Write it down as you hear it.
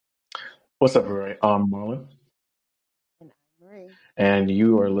What's up, everybody? I'm Marlon, And I'm Marie. and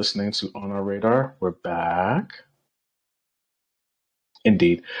you are listening to On Our Radar. We're back,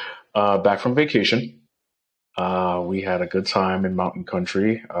 indeed, back from vacation. We had a good time in Mountain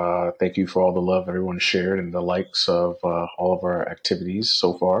Country. Thank you for all the love everyone shared and the likes of all of our activities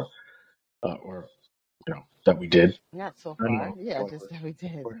so far, or that we did. Not so I far. know. Yeah, just that we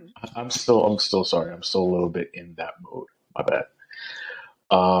did. I'm still sorry. I'm still a little bit in that mode. My bad.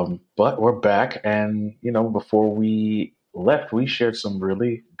 But we're back, and before we left, we shared some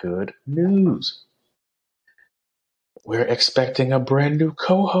really good news. We're expecting a brand new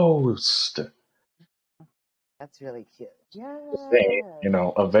co-host. That's really cute. Say,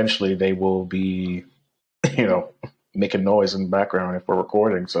 Yes. eventually they will be, you know, making noise in the background if we're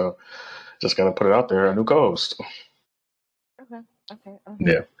recording. So just got to put it out there, a new co-host. Okay. Okay.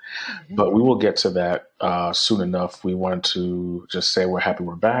 Yeah, Okay. but we will get to that soon enough. We wanted to just say we're happy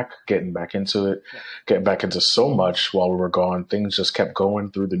we're back, getting back into it, Yeah. getting back into so much while we were gone. Things just kept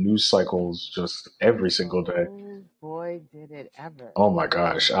going through the news cycles just every single day. Oh boy, did it ever. Oh my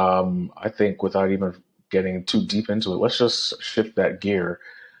gosh. I think without even getting too deep into it, let's just shift that gear.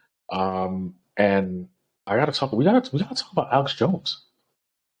 And we gotta talk about Alex Jones.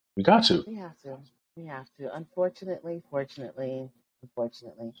 We got to. We have to. We have to. Unfortunately,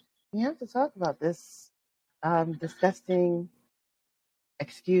 we have to talk about this disgusting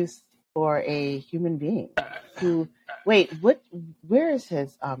excuse for a human being who. Wait, what? Where is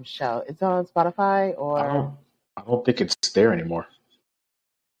his show? It's on Spotify I or don't I don't think it's there anymore.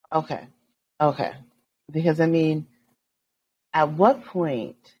 okay, okay. Because I mean, at what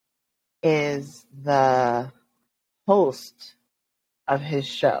point is the host of his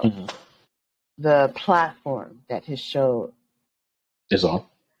show, Hmm. the platform that his show It's on.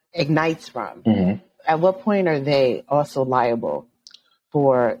 ignites from, Hmm. at what point are they also liable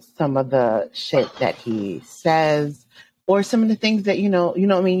for some of the shit that he says or some of the things that you know what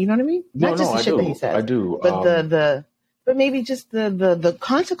I mean? No, Not no, just the I shit that he do. I says, do. but but maybe just the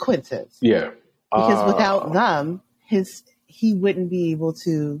consequences. Yeah. Because without Uh, them, his he wouldn't be able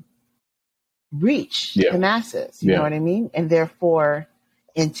to reach yeah. the masses, you know Yeah. what I mean? And therefore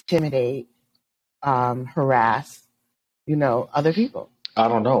intimidate, harass, other people. I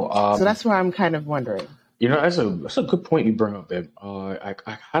don't know. So that's where I'm kind of wondering. That's a good point you bring up, babe. I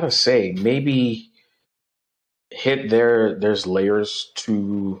gotta say, maybe there's layers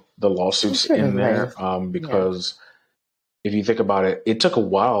to the I'm lawsuits sure in there's there, layers. Yeah. because if you think about it, it took a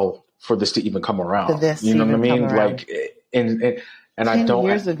while for this to even come For around. this You to know what I even come mean? around. Like, and I 10 don't.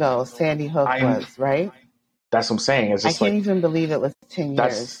 years ago, Sandy Hook I'm was, right? That's what I'm saying. It's I just can't like even believe it was 10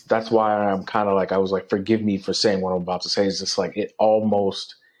 that's years. that's why I'm kind of like I was like, forgive me for saying what I'm about to say. It's just like it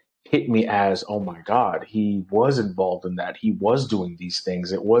almost hit me as, oh my god, he was involved in that. He was doing these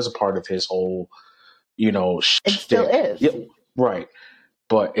things. It was a part of his whole, It still shtick. Yeah, is. right.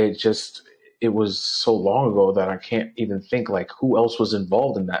 But it was so long ago that I can't even think like who else was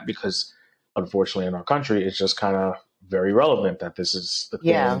involved in that, because unfortunately in our country it's just kind of very relevant that this is the thing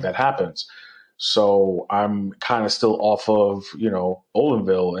Yeah. that happens. So I'm kind of still off of,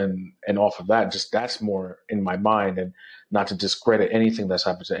 Olinville and off of that. Just that's more in my mind, and not to discredit anything that's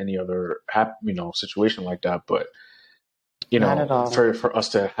happened to any other situation like that, but Not at all. for us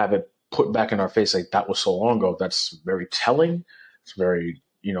to have it put back in our face like that was so long ago, that's very telling. It's very,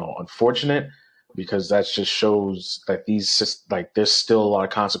 unfortunate, because that just shows that like there's still a lot of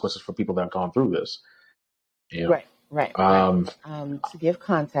consequences for people that have gone through this. You Right, right, know, right. To give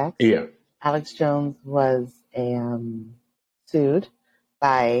context, yeah, Alex Jones was sued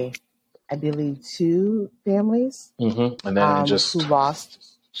by, I believe, two families and then it who just,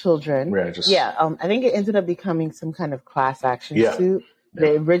 lost children. yeah, just, Yeah, I think it ended up becoming some kind of class action yeah, suit. But yeah,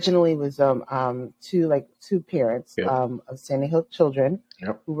 it originally was two parents yep, of Sandy Hook children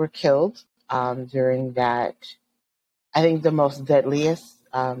yep, who were killed during that. I think the most deadliest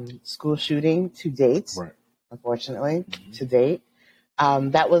school shooting to date, right, unfortunately, hmm, to date.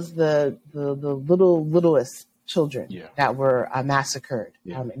 That was the littlest children yeah, that were massacred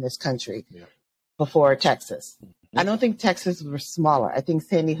yeah, in this country yeah, before Texas. I hmm, don't think Texas were smaller. I think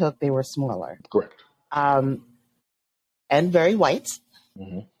Sandy Hook, they were smaller, correct, um, and very white,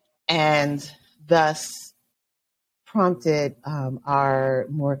 hmm, and thus prompted our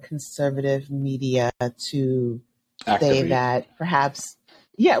more conservative media to say activate, that perhaps,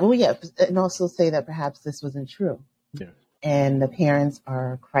 yeah, well, yeah, and also say that perhaps this wasn't true. yeah, And the parents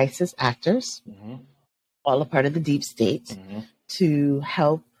are crisis actors, hmm, all a part of the deep state, hmm, to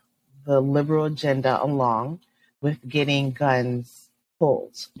help the liberal agenda along with getting guns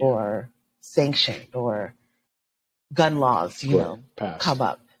pulled yeah, or sanctioned or gun laws, right, pass, come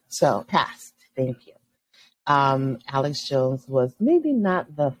up. So passed. Thank you. Alex Jones was maybe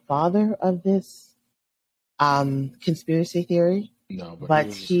not the father of this conspiracy theory, No, but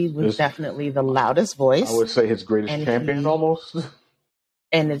he was definitely the loudest voice. I would say his greatest and champion, almost.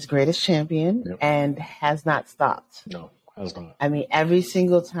 And its greatest champion, Yep. and has not stopped. No, has not. I mean, every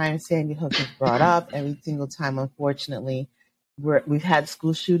single time Sandy Hook is brought up, every single time, unfortunately, we've had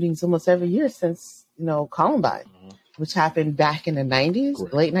school shootings almost every year since, Columbine, which happened back in the 90s,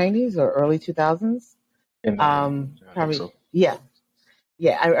 Correct. late 90s or early 2000s. Probably, so. Yeah.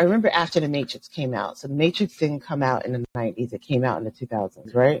 Yeah, I remember after The Matrix came out. So The Matrix didn't come out in the 90s. It came out in the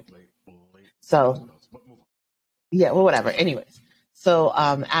 2000s, right? Late So, yeah, well, whatever. Anyways, so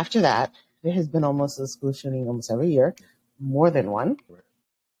after that, there has been almost a school shooting almost every year, more than one.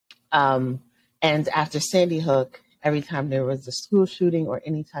 And after Sandy Hook, every time there was a school shooting or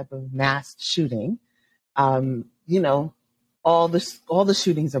any type of mass shooting, all the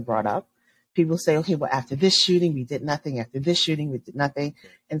shootings are brought up. People say, okay, well, after this shooting, we did nothing. After this shooting, we did nothing.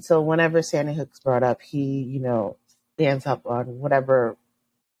 And so whenever Sandy Hook's brought up, he, stands up on whatever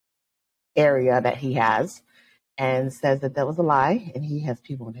area that he has and says that was a lie. And he has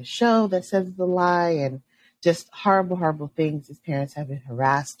people on his show that says it's a lie, and just horrible, horrible things. His parents have been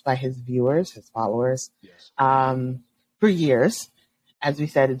harassed by his viewers, his followers, for years. As we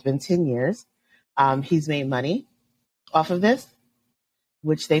said, it's been 10 years. He's made money off of this,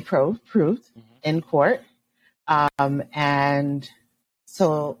 which they proved in court. And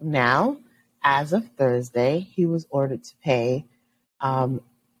so now, as of Thursday, he was ordered to pay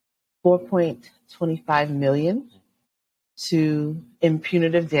 $4.25 million in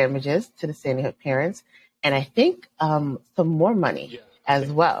punitive damages to the Sandy Hook parents, and I think some more money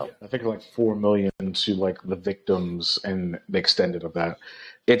as well. I think like $4 million to like the victims and the extended of that.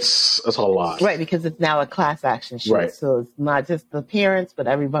 It's a lot, right? Because it's now a class action suit, right? So it's not just the parents, but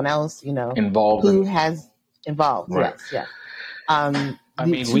everyone else, involved who has involved. Right? Yes, yeah. I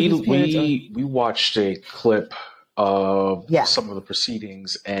mean, we watched a clip of some of the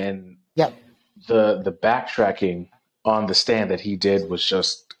proceedings, and the backtracking on the stand that he did was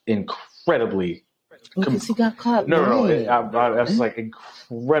just incredibly. Because he got caught. No, that's like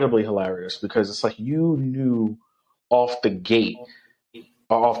incredibly hilarious, because it's like you knew off the gate,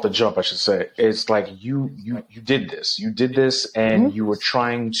 or off the jump, I should say. It's like you did this, and you were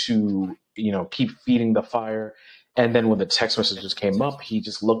trying to keep feeding the fire. And then when the text messages came up, he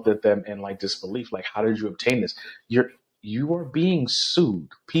just looked at them in like disbelief, like, how did you obtain this? You are being sued.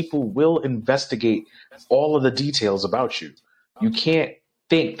 People will investigate all of the details about you. You can't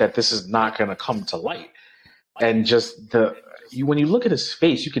think that this is not going to come to light. And just when you look at his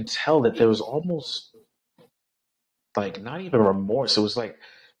face, you can tell that there was almost like not even remorse. It was like,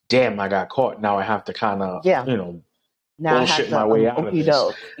 damn, I got caught. Now I have to kind of, now bullshit my way out of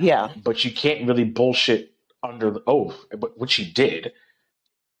this. Yeah. But you can't really bullshit under the oath, which he did.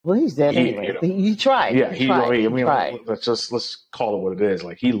 Well, he's dead anyway. He tried. Yeah, he tried. Let's call it what it is.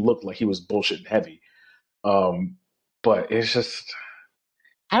 Like, he looked like he was bullshitting heavy. But it's just,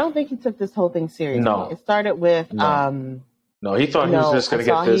 I don't think he took this whole thing seriously. No. It started with no, he thought he was just going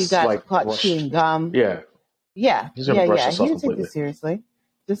to get this. He got like caught chewing gum. Yeah. He didn't take this seriously.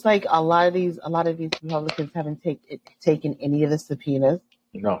 Just like a lot of these Republicans haven't taken any of the subpoenas.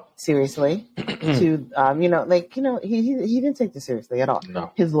 No. Seriously. To he didn't take this seriously at all. No.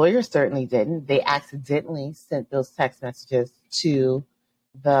 His lawyers certainly didn't. They accidentally sent those text messages to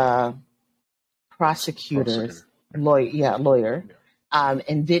the prosecutor's lawyer.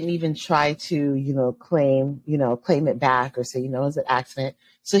 And didn't even try to, claim it back or say, it was an accident.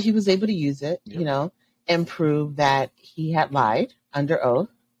 So he was able to use it, and prove that he had lied under oath.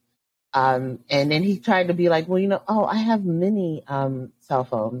 And then he tried to be like, well, I have many cell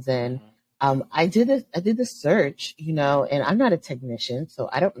phones, and I did a search, and I'm not a technician, so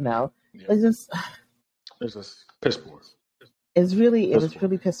I don't know. Yeah. It's just piss poor. It was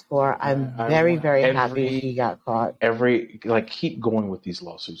really piss poor. I'm very, very happy he got caught. Keep going with these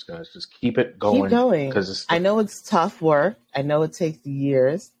lawsuits, guys. Just keep it going. Keep going. Because I know it's tough work. I know it takes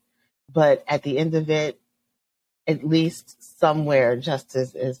years, but at the end of it, at least somewhere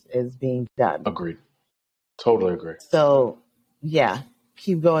justice is being done. Agreed. Totally agree. So, yeah,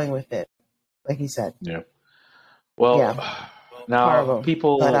 keep going with it, like you said. Yeah. Well, now horrible.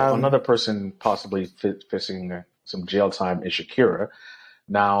 People, another person possibly facing some jail time is Shakira.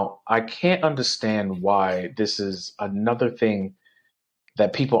 Now, I can't understand why this is another thing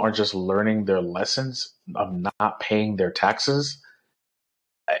that people aren't just learning their lessons of not paying their taxes.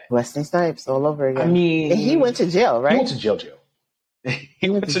 Wesley Snipes all over again. I mean, he went to jail, right? He went to jail. He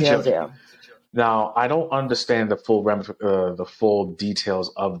went to jail. Now, I don't understand the full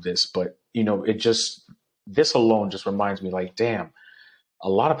details of this, but it just this alone just reminds me, like, damn, a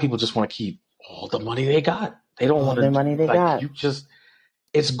lot of people just want to keep all the money they got. They don't All want the to money they like got. you just.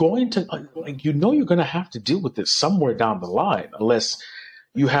 It's going to like you're going to have to deal with this somewhere down the line, unless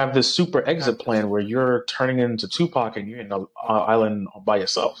you have this super exit plan where you're turning into Tupac and you're in an island by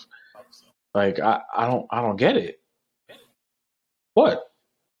yourself. Like I don't get it. What?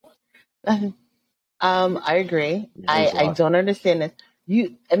 I agree. Yeah, it was a I lot. don't understand this.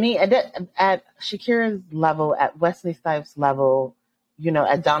 I mean, at Shakira's level, at Wesley Snipes' level,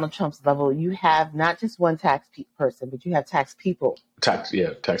 at Donald Trump's level, you have not just one tax person, but you have tax people. Tax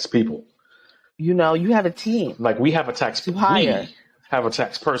people. You have a team Like we have a tax. to hire. We have a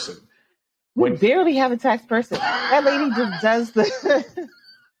tax person. We barely have a tax person. That lady just does the.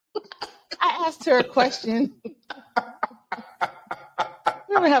 I asked her a question. We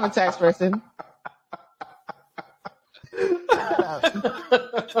don't have a tax person.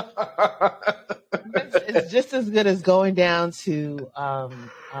 It's just as good as going down to our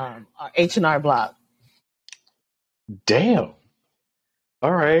H&R Block. Damn.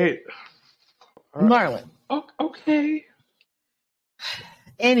 All right. Marlon. Okay.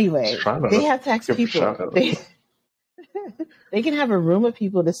 Anyway, they have tax people. They can have a room of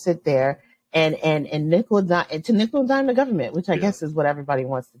people to sit there and nickel and dime the government, which I guess is what everybody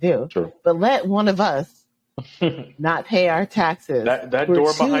wants to do. True. But let one of us not pay our taxes. That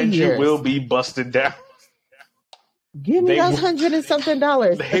door behind you will be busted down. Give me those $100 and something.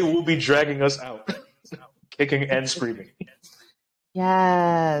 They will be dragging us out, kicking and screaming.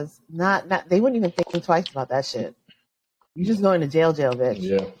 Yes, not. They wouldn't even think twice about that shit. You just going to jail, bitch.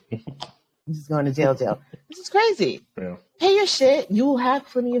 Yeah. You just going to jail. This is crazy. Yeah. Pay your shit. You will have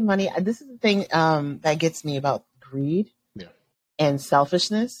plenty of money. This is the thing that gets me about greed and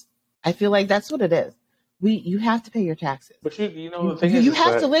selfishness. I feel like that's what it is. You have to pay your taxes. But the thing is, you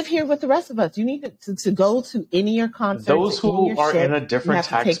have to live here with the rest of us. You need to go to any of your concerts. Those who are in a different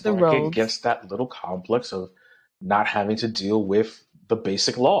tax bracket gets that little complex of not having to deal with the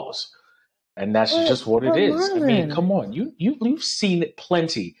basic laws, and that's just what it is. Marlon. I mean, come on, you've seen it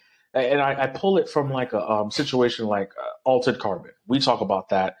plenty, and I pull it from like a situation like Altered Carbon. We talk about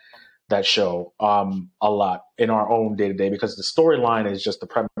that show a lot in our own day to day because the storyline is just the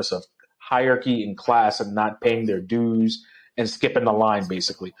premise of hierarchy and class and not paying their dues and skipping the line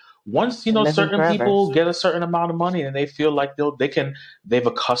basically. Once certain people get a certain amount of money and they feel like they've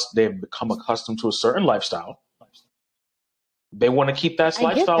become accustomed to a certain lifestyle. They want to keep that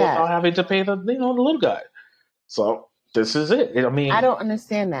lifestyle without having to pay the little guy. So this is it. I mean, I don't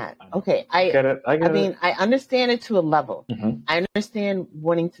understand that. Okay, I get it. I mean, I understand it to a level. Mm-hmm. I understand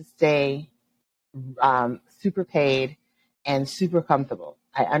wanting to stay super paid and super comfortable.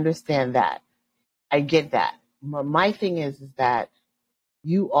 I understand that. I get that. My thing is that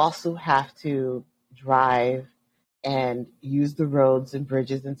you also have to drive and use the roads and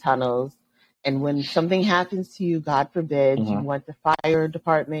bridges and tunnels. And when something happens to you, God forbid, you want the fire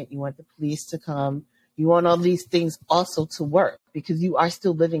department, you want the police to come, you want all these things also to work because you are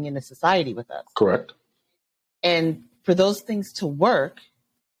still living in a society with us. Correct. And for those things to work,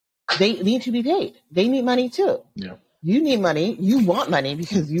 they need to be paid. They need money too. Yeah. You need money. You want money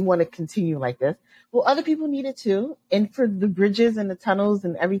because you want to continue like this. Well, other people need it too. And for the bridges and the tunnels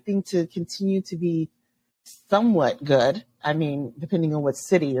and everything to continue to be somewhat good. I mean, depending on what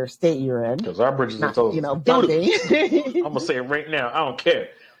city or state you're in. Because our bridges and tunnels, bumping. I'm going to say it right now. I don't care.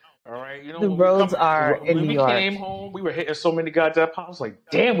 All right. The roads are in New York. When we came home, we were hitting so many goddamn pops. I was like,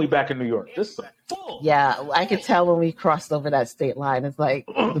 damn, we back in New York. This is full. Yeah, I could tell when we crossed over that state line. It's like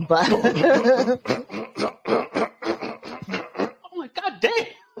the bus. I'm like, God damn.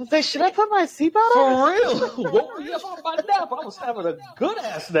 I was like, should I put my seatbelt on? For real? Woke me up on my nap. I was having a good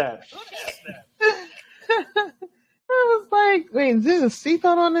ass nap. I was like, wait, is there a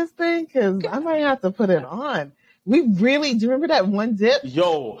seatbelt on this thing? Because I might have to put it on. We really, do you remember that one dip?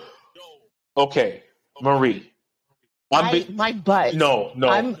 Yo. Okay, Marie. My butt. No.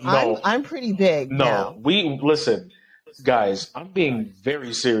 I'm pretty big. No, now. listen, guys. I'm being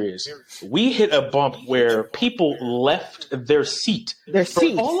very serious. We hit a bump where people left their seat for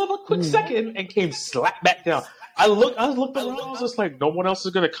all of a quick second and came slap back down. I looked around. I was just like, no one else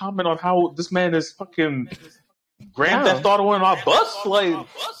is going to comment on how this man is fucking Grand Theft Auto in our bus. Like,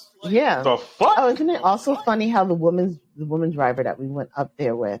 yeah, the fuck. Oh, isn't it also funny how the woman driver that we went up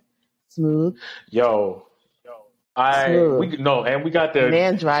there with, Smooth. Yo. We got the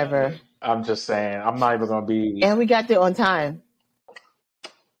man driver. I'm just saying, I'm not even gonna be. And we got there on time.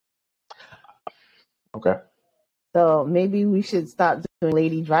 Okay. So maybe we should stop doing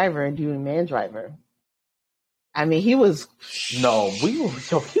lady driver and doing man driver. I mean, he was. No, he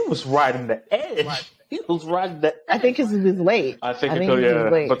was riding the edge. He was riding the edge. I think because he was late. I think he it could, was yeah.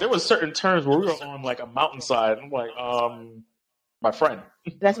 late. But there was certain turns where we were on like a mountainside. I'm like, my friend.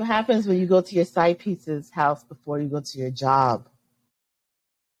 That's what happens when you go to your side piece's house before you go to your job.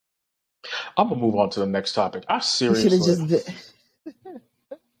 I'm gonna move on to the next topic. I He seriously. should have just.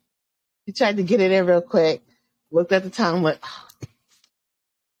 He tried to get it in real quick. Looked at the time, went.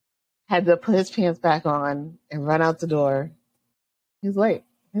 Had to put his pants back on and run out the door. He's late.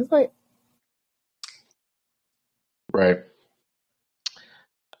 Right.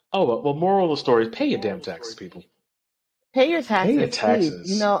 Oh well. Moral of the story: pay your damn taxes, people. Pay your taxes. Pay your Please.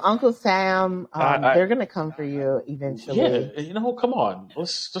 taxes. You know, Uncle Sam, they're gonna come for you Yeah, eventually. you know, come on.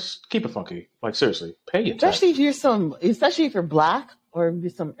 Let's just keep it funky. Like seriously, pay your taxes. Especially if you're black or if you're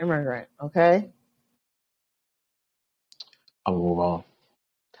some immigrant. Okay. I'll move on.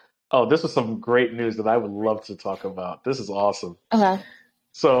 Oh, this was some great news that I would love to talk about. This is awesome. Okay.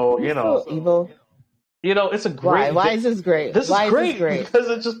 So You're so evil. You know, it's a great. Why is this great? This Why is great is this great? because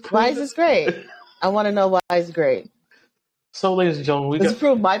it just. Why is this great? I want to know why it's great. So, ladies and gentlemen, Does it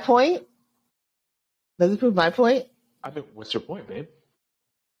prove my point? Does it prove my point? I mean, what's your point, babe?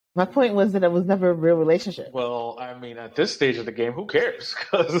 My point was that it was never a real relationship. Well, I mean, at this stage of the game, who cares?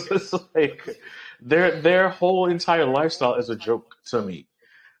 Because it's like their whole entire lifestyle is a joke to me.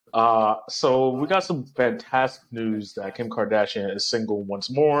 So we got some fantastic news that Kim Kardashian is single once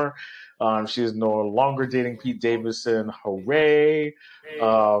more. She is no longer dating Pete Davidson. Hooray!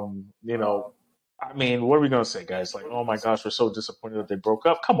 You know, I mean, what are we gonna say, guys? Like, oh my gosh, we're so disappointed that they broke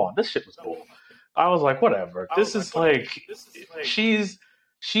up. Come on, this shit was bull. I was like, whatever. This is like, she is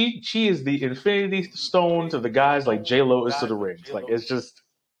the infinity stone to the guys like J-Lo is to the rings. Like, it's just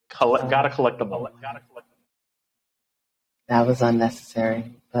gotta collect them all. That was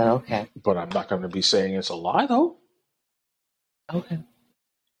unnecessary, but okay. But I'm not going to be saying it's a lie, though. Okay.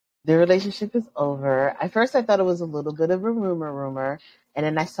 The relationship is over. At first, I thought it was a little bit of a rumor, and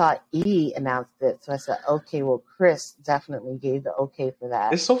then I saw E announced it, so I said, okay, well, Chris definitely gave the okay for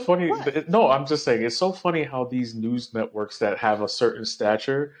that. It's so funny. No, I'm just saying, it's so funny how these news networks that have a certain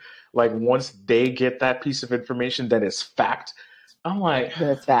stature, like once they get that piece of information that is fact, I'm like...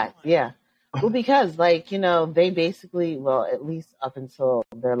 That's fact, yeah. Well, because, like, you know, they basically, well, at least up until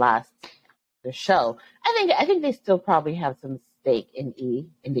their show, I think they still probably have some stake in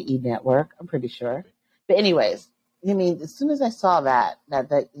the E network. I'm pretty sure. But anyways, I mean, as soon as I saw that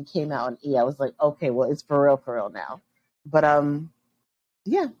it came out on E, I was like, okay, well, it's for real now. But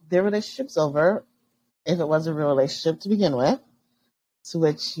yeah, their relationship's over. If it was a real relationship to begin with, to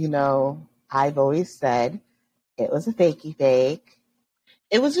which, you know, I've always said it was a fakey fake.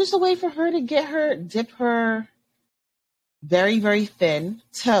 It was just a way for her to dip her very, very thin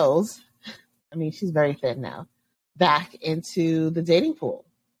toes. I mean, she's very thin now, back into the dating pool.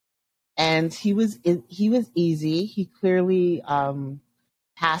 And he was easy. He clearly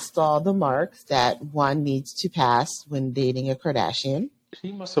passed all the marks that one needs to pass when dating a Kardashian.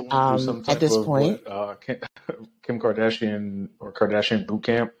 He must have went through some type at this point. Kim Kardashian or Kardashian boot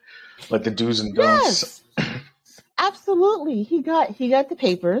camp, like the do's and don'ts. Yes. Absolutely. He got the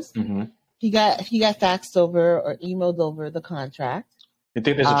papers. Mm-hmm. He got faxed over or emailed over the contract. You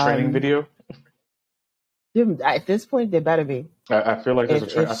think there's a training video? At this point, there better be. I feel like there's a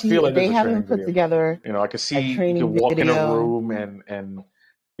training. I feel like they there's a haven't training put video. together. You know, I can see you walk in a room and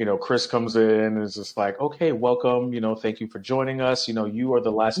you know, Chris comes in and is just like, okay, welcome. You know, thank you for joining us. You know, you are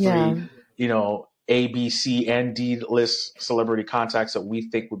the last three, you know, A, B, C, and D list celebrity contacts that we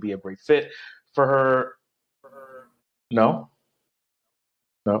think would be a great fit for her. No.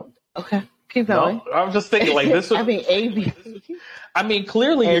 Okay, keep going. No, I'm just thinking like this. I mean, A, B. I mean,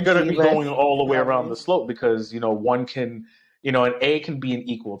 clearly you're going to be going all the way around the slope because, you know, one can, you know, an A can be an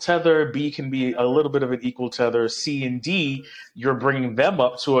equal tether, B can be a little bit of an equal tether, C and D, you're bringing them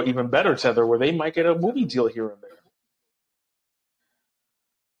up to an even better tether where they might get a movie deal here and there.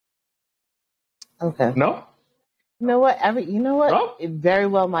 Okay. No? You know what? No? It very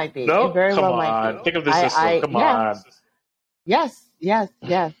well might be. No? It very Come well on. might be. Think of the system. Come on. Yes. I'm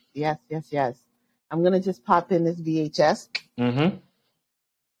going to just pop in this VHS. Mm-hmm.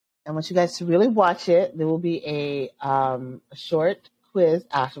 I want you guys to really watch it. There will be a short quiz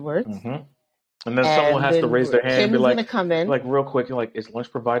afterwards. Mm-hmm. And then someone has to raise their hand and be like, gonna come in. Like real quick, like, is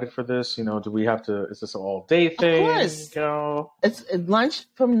lunch provided for this? You know, do we have to, is this an all day thing? Of course. You know? It's lunch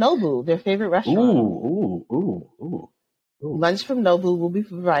from Nobu, their favorite restaurant. Ooh. Lunch from Nobu will be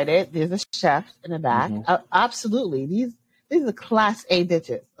provided. There's a chef in the back. Mm-hmm. Absolutely. These are class A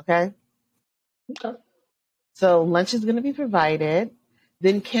bitches, okay? Okay. So lunch is going to be provided.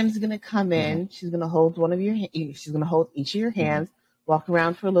 Then Kim's going to come Mm-hmm. in. She's going to hold she's going to hold each of your hands, walk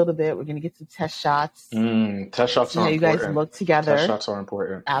around for a little bit. We're going to get some test shots. Test shots See are how you guys important. look together. Test shots are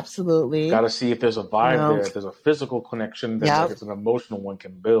important. Absolutely. Got to see if there's a vibe know. there. If there's a physical connection, then Yep. there's an emotional one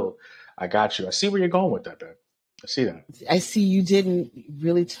can build. I got you. I see where you're going with that, Ben. I see that. I see you didn't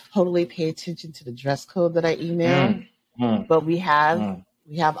really totally pay attention to the dress code that I emailed, but we have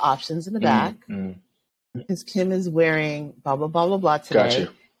options in the back because Kim is wearing blah blah blah blah blah today,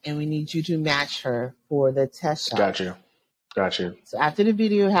 and we need you to match her for the test shot. Got you. So after the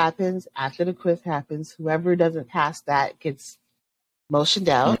video happens, after the quiz happens, whoever doesn't pass that gets motioned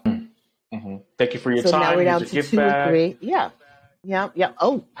out. Thank you for your so time. So now we're down to gift 2 bag. or 3. Yeah.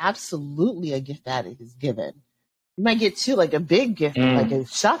 Oh, absolutely, a gift bag is given. You might get 2, like a big gift, like a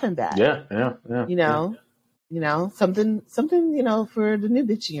shopping bag. Yeah. You know, something, for the new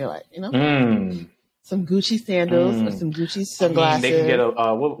bitch in your life. Some Gucci sandals or some Gucci sunglasses. They can get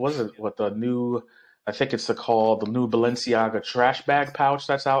a what was it? What the new? I think it's the new Balenciaga trash bag pouch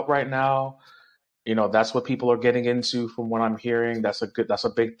that's out right now. That's what people are getting into from what I'm hearing. That's a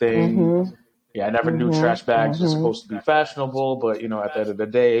big thing. Yeah, I never knew trash bags were supposed to be fashionable, but at the end of the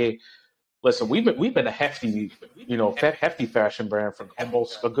day, listen, we've been a hefty fashion brand for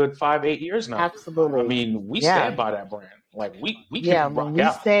almost a good 5-8 years now. Absolutely. I mean, we stand by that brand. Like we can rock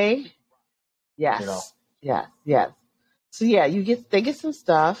out. Say yes. Yes. So yeah, they get some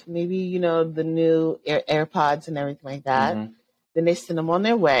stuff, maybe the new AirPods and everything like that. Then they send them on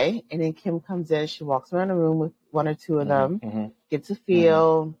their way, and then Kim comes in. She walks around the room with 1 or 2 of them, gets a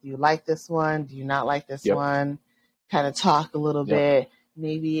feel. Do you like this one? Do you not like this one? Kind of talk a little bit.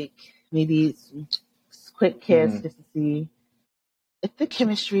 Maybe quick kiss just to see if the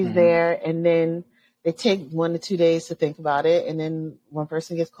chemistry is there, and then they take 1 to 2 days to think about it, and then one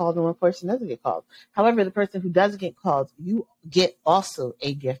person gets called and one person doesn't get called. However, the person who doesn't get called, you get also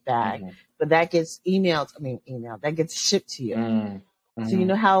a gift bag, but that gets that gets shipped to you. So you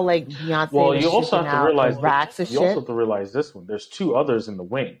know how like Beyonce. Well, you also have to realize also have to realize this one. There's 2 others in the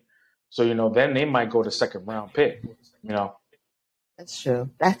wing, so then they might go to second round pick. That's true.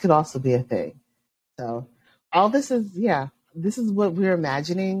 That could also be a thing. So all this is what we're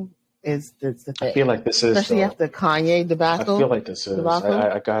imagining. Is the thing. I feel like this is especially after Kanye debacle. I feel like this is.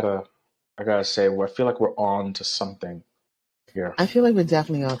 I gotta say, I feel like we're on to something here. I feel like we're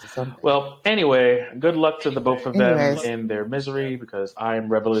definitely on to something. Well, anyway, good luck to the both of them in their misery because I'm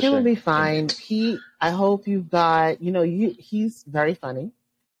revolution. He will be fine. I hope you've got. He's very funny.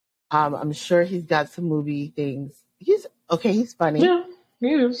 I'm sure he's got some movie things. He's okay. He's funny. Yeah, he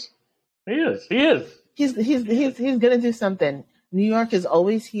is. He's gonna do something. New York is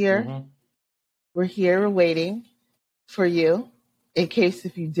always here. We're here. We're waiting for you. In case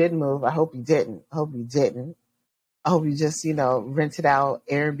if you did move, I hope you didn't. I hope you just, rented out,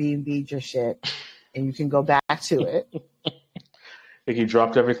 Airbnb'd your shit, and you can go back to it. Think he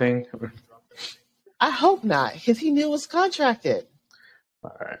dropped everything? I hope not, because he knew it was contracted.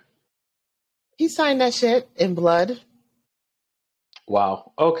 All right. He signed that shit in blood.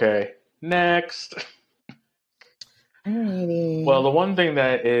 Wow. Okay. Next. Alrighty. Well, the one thing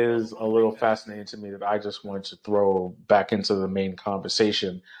that is a little fascinating to me that I just wanted to throw back into the main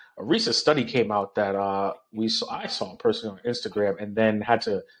conversation, a recent study came out that I saw personally on Instagram, and then had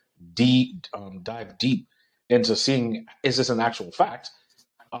to dive deep into seeing, is this an actual fact?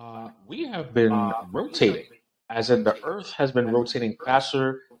 We have been rotating, as in the Earth has been rotating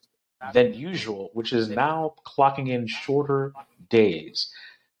faster than usual, which is now clocking in shorter days.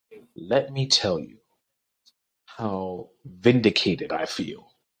 Let me tell you how vindicated I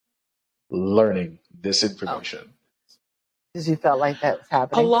feel learning this information. Because you felt like that was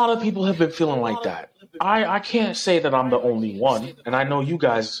happening? A lot of people have been feeling like that. I can't say that I'm the only one, and I know you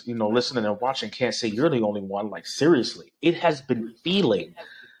guys, listening and watching can't say you're the only one. Like, seriously, it has been feeling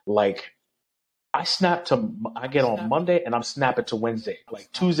like I get on Monday and I'm snapping to Wednesday. Like,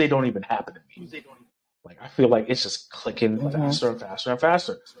 Tuesday don't even happen to me. Like, I feel like it's just clicking faster and faster and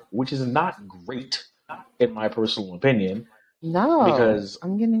faster, which is not great in my personal opinion. No, because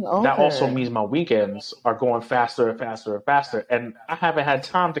I'm getting older. That also means my weekends are going faster and faster and faster, and I haven't had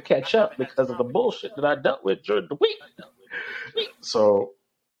time to catch up because of the bullshit that I dealt with during the week. So,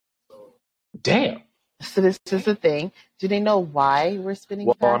 damn. So this is the thing. Do they know why we're spinning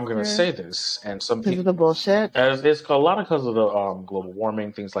faster? Well, I'm going to say this, and some people... Because of the bullshit? It's a lot because of the global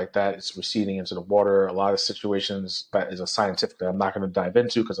warming, things like that. It's receding into the water. A lot of situations that is a scientific that I'm not going to dive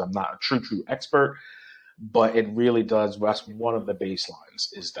into because I'm not a true expert. But it really does. That's one of the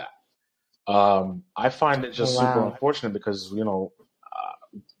baselines is that. I find it just super unfortunate because,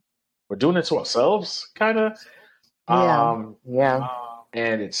 We're doing it to ourselves, kind of. Yeah. Um, Yeah.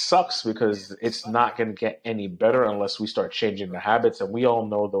 and it sucks because it's not going to get any better unless we start changing the habits. And we all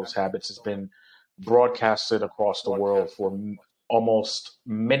know those habits has been broadcasted across the world for almost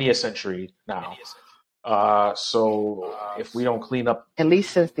many a century now. So if we don't clean up, At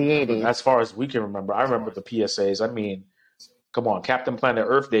least since the 80s. as far as we can remember, I remember the PSAs. I mean, come on, Captain Planet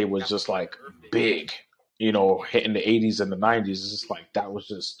Earth Day was just like big, hitting the 80s and the 90s. It's just like that was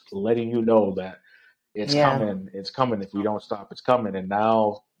just letting you know that it's Yeah. coming. It's coming. If we don't stop, it's coming. And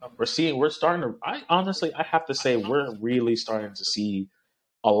now we're starting to, I have to say, we're really starting to see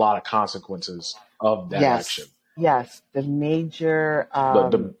a lot of consequences of that action. Yes. The major,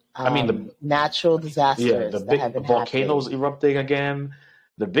 natural disasters the that big have been volcanoes happening. erupting again.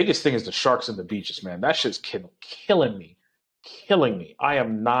 The biggest thing is the sharks in the beaches, man. That shit's killing me. I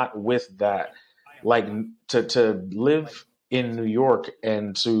am not with that. Like to live in New York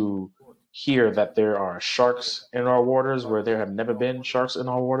and to hear that there are sharks in our waters where there have never been sharks in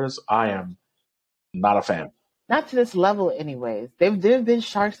our waters, I am not a fan. Not to this level, anyways. There have been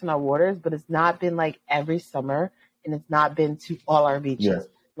sharks in our waters, but it's not been like every summer, and it's not been to all our beaches. Yeah.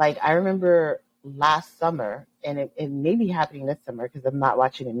 Like I remember last summer, and it may be happening this summer because I'm not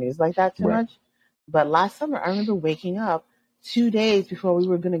watching the news like that too Right. much. But last summer, I remember waking up 2 days before we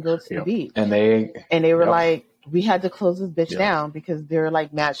were going to go to the beach, And they were like, we had to close this bitch Yep. down because there were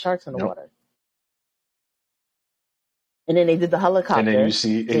like mad sharks in the Yep. water. And then they did the helicopter, and then you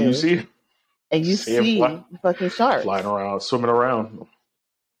see fucking sharks flying around, swimming around.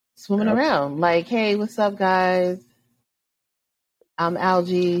 around. Like, hey, what's up, guys? I'm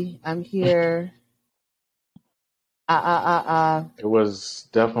Algie. I'm here. It was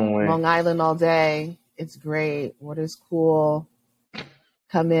definitely Long Island all day. It's great. Water's cool.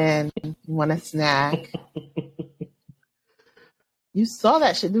 Come in. You want a snack? You saw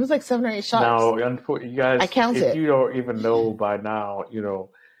that shit. There was like 7 or 8 sharks. Now, you guys, I counted. if you don't even know by now,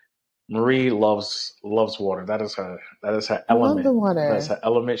 Marie loves water. That is her element. I love the water. That's her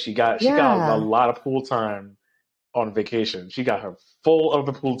element. She got a lot of pool time on vacation. She got her full of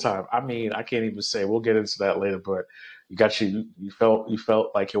the pool time. I mean, I can't even say. We'll get into that later, but you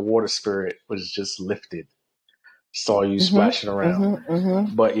felt like your water spirit was just lifted. Saw you splashing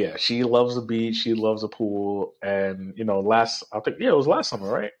around. But yeah, she loves the beach. She loves the pool. And it was last summer,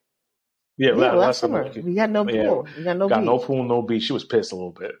 right? Yeah, last summer. We got no pool. Yeah, we got no got beach. no pool, no beach. She was pissed a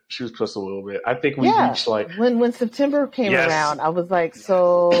little bit. I think we reached like when September came around, I was like,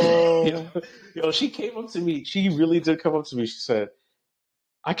 so she came up to me. She really did come up to me. She said,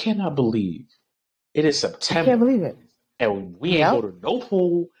 I cannot believe it is September. I can't believe it. And we ain't go to no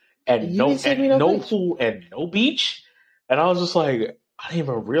pool and no pool and no beach. And I was just like, I didn't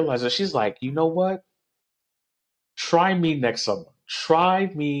even realize it. She's like, you know what? Try me next summer. If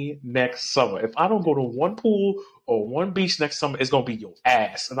I don't go to one pool or one beach next summer, it's going to be your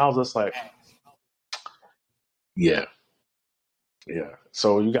ass. And I was just like, yeah.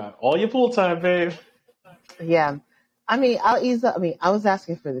 So you got all your pool time, babe. Yeah. I mean, I'll ease up. I mean, I was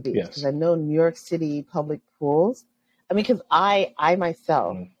asking for the beach because I know New York City public pools. I mean, because I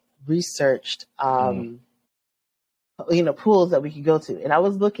myself researched, pools that we could go to. And I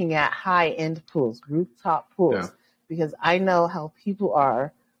was looking at high-end pools, rooftop pools, because I know how people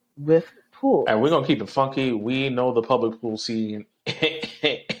are with pools. And we're going to keep it funky. We know the public pool scene.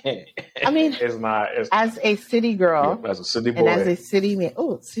 I mean, as a city girl, as a city boy, and as a city man.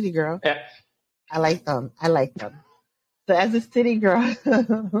 Oh, city girl. Yeah. I like them. So as a city girl,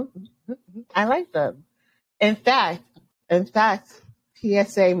 I like them. In fact,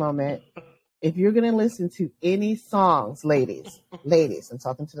 PSA moment. If you're going to listen to any songs, ladies, I'm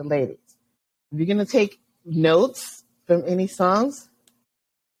talking to the ladies. If you're going to take notes from any songs,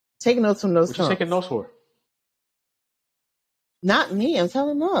 take notes from those songs. What you taking notes for? Not me. I'm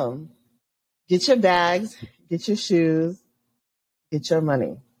telling them. Get your bags, get your shoes, get your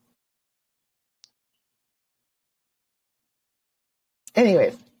money.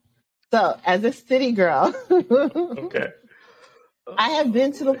 Anyways, so as a city girl, okay. I have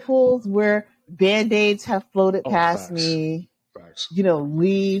been to the pools where Band-Aids have floated past me. Facts.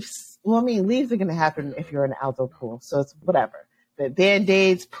 Leaves. Well, I mean, leaves are going to happen if you're in an outdoor pool, so it's whatever. But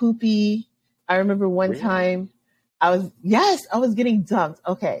Band-Aids, poopy. I remember one time I was getting dunked.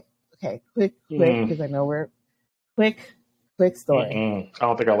 Okay, quick, because I know we're quick story. I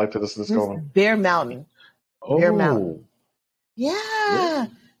don't think I like this going. Bear Mountain. Oh. Bear Mountain. Yeah.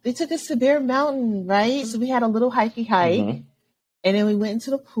 They took us to Bear Mountain, right? So we had a little hike. And then we went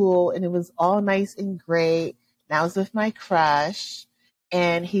into the pool, and it was all nice and great. And I was with my crush,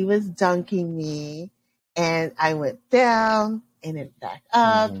 and he was dunking me. And I went down, and then back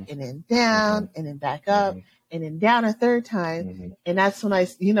up, Mm-hmm. and then down, and then back up, Mm-hmm. and then down a third time. Mm-hmm. And that's when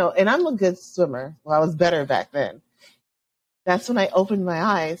and I'm a good swimmer. Well, I was better back then. That's when I opened my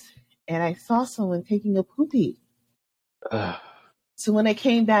eyes and I saw someone taking a poopy. So when I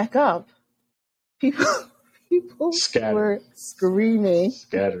came back up, people Scattered. were screaming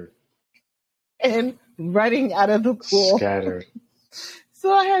Scattered. and running out of the pool. Scattered.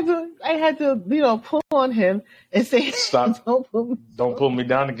 So I had to pull on him and say, Stop. Don't pull me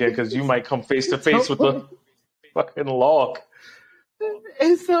down again, because you might come face to face with the fucking log.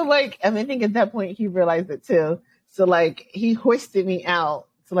 And so I think at that point he realized it too. So he hoisted me out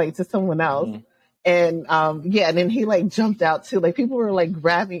to someone else. Mm-hmm. And and then he jumped out too. People were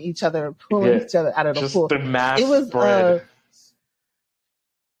grabbing each other, pulling each other out of the just pool. The mass it was spread.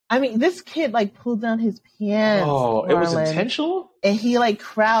 This kid pulled down his pants. Oh, Marlon, it was intentional? And he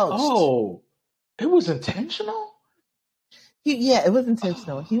crouched. Oh, it was intentional? It was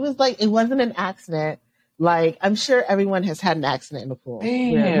intentional. He was it wasn't an accident. I'm sure everyone has had an accident in the pool.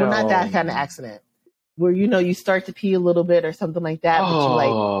 Damn. Well, not that kind of accident where you start to pee a little bit or something like that,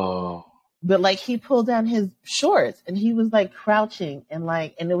 but he pulled down his shorts and he was crouching and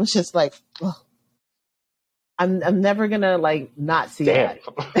and it was just ugh. I'm never gonna not see Damn.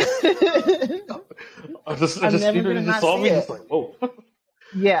 that. I just saw me just whoa.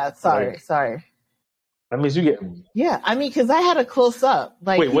 Yeah, sorry. That means you get. Yeah, because I had a close up.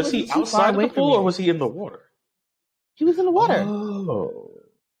 Wait, was he outside the pool or was he in the water? He was in the water. Oh.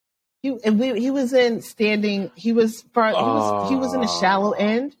 He was in standing. He was in the shallow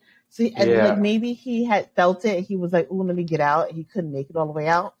end. So maybe he had felt it. He was "Oh, let me get out." He couldn't make it all the way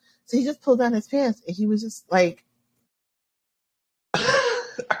out, so he just pulled down his pants and he was just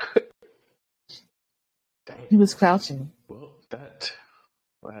he was crouching. Well, that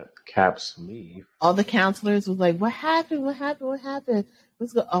caps me. All the counselors was "What happened? What happened? What happened?"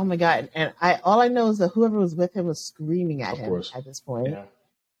 Let's go. Oh my God! And all I know is that whoever was with him was screaming at him at this point. Yeah.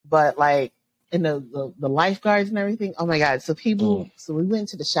 But and the lifeguards and everything. Oh my God! So so we went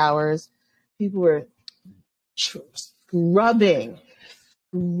to the showers. People were scrubbing.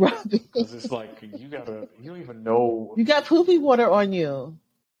 Because it's you don't even know. You got poopy water on you.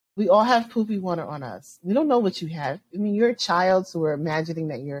 We all have poopy water on us. We don't know what you have. You're a child, so we're imagining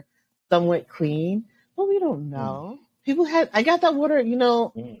that you're somewhat clean, but we don't know. People I got that water, in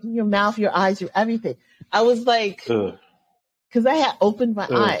your mouth, your eyes, your everything. I was because I had opened my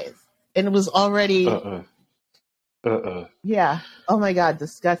eyes and it was already. Yeah. Oh my God,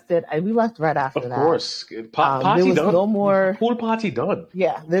 disgusted. We left right after that. Of course. There was done. no more Pool party done.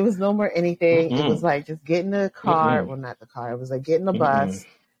 Yeah, there was no more anything. It was just get in the car. Well, not the car. It was get in the bus.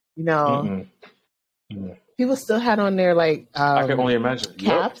 People still had on their I can only imagine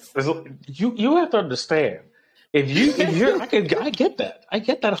caps. You have to understand. I get that. I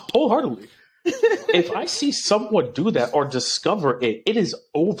get that wholeheartedly. If I see someone do that or discover it, it is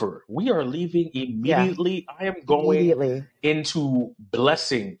over. We are leaving immediately. Yeah. I am going into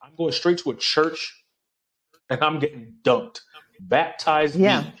blessing. I'm going straight to a church and I'm getting dunked. Baptized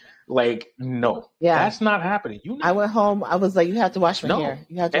me. No. Yeah. That's not happening. I went home. I was you have to wash my hair.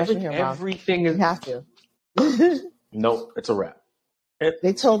 You have to wash my hair, Mom. Everything is... You have to. No, it's a wrap.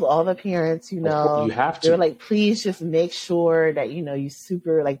 They told all the parents, you have to. They were please just make sure that, you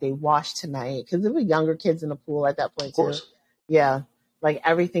super, they wash tonight. Because there were younger kids in the pool at that point, of course. Too. Yeah.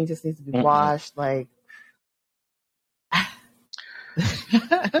 Everything just needs to be washed. I just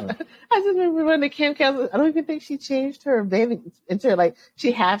remember when the camp counselor, I don't even think she changed her bathing into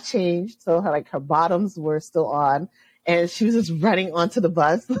she half changed. So her bottoms were still on. And she was just running onto the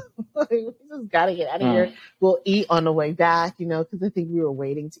bus. We just got to get out of here. We'll eat on the way back, because I think we were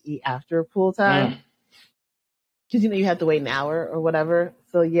waiting to eat after pool time. Because, you have to wait an hour or whatever.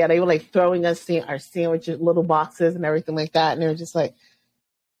 So, yeah, they were throwing us our sandwiches, little boxes and everything like that. And they were just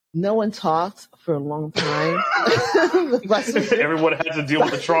no one talked for a long time. Everyone had to deal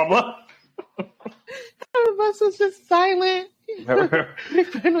with the trauma. The bus was just silent. My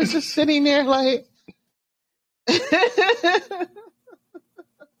friend was just sitting there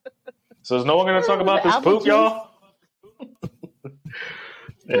So is no one going to talk about this poop, y'all?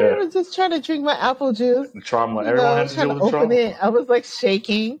 I was just trying to drink my apple juice. The trauma. Everyone had to deal with the trauma. It. I was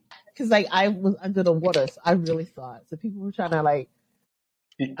shaking because I was under the water, so I really saw it. So people were trying to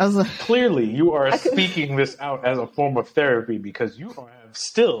I was clearly you are speaking this out as a form of therapy because you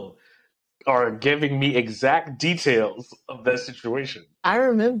are giving me exact details of that situation. I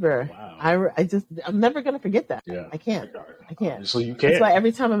remember. Wow. I'm never gonna forget that. Yeah. I can't. So you can't. That's why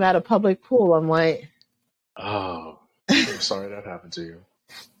every time I'm at a public pool, I'm oh, I'm sorry that happened to you.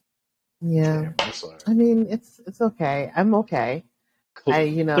 Yeah. Damn, I'm sorry. I mean, it's okay. I'm okay.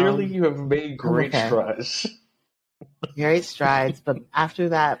 Clearly, you have made I'm great okay. strides. Great strides, but after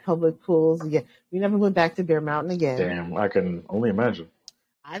that, public pools. Yeah, we never went back to Bear Mountain again. Damn, I can only imagine.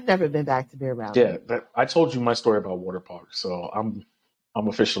 I've never been back to Bear Yeah, Mountain. I told you my story about water parks, so I'm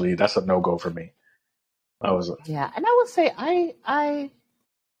officially that's a no go for me. I was Yeah, and I would say I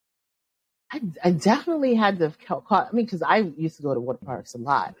definitely had to call. I mean, because I used to go to water parks a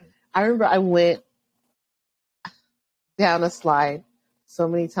lot. I remember I went down a slide so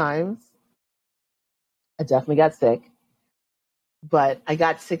many times. I definitely got sick, but I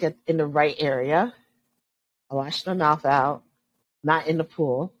got sick in the right area. I washed my mouth out, not in the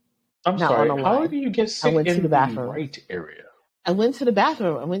pool, I'm not on sorry. a How line. do you get I sick went to the in the bathroom. right area? I went to the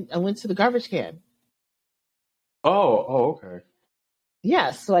bathroom. I went to the garbage can. Okay.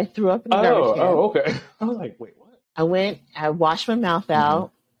 Yeah, so I threw up in the garbage can. Okay. I was like, wait, what? I washed my mouth Hmm.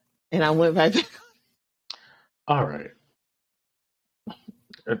 out, and I went back. All right,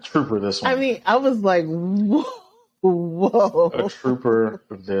 a trooper this I one. mean, I was like, whoa, A whoa. trooper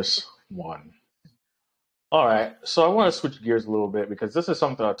this one. All right, so I want to switch gears a little bit because this is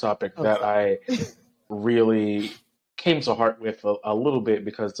something a topic that Okay. I really came to heart with a little bit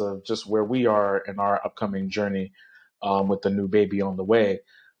because of just where we are in our upcoming journey with the new baby on the way.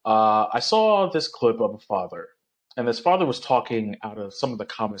 I saw this clip of a father, and this father was talking out of some of the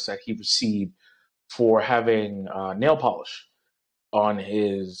comments that he received for having nail polish on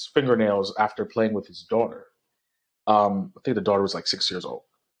his fingernails after playing with his daughter. I think the daughter was like 6 years old.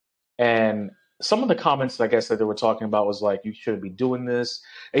 And some of the comments, I guess, that they were talking about was like, you shouldn't be doing this.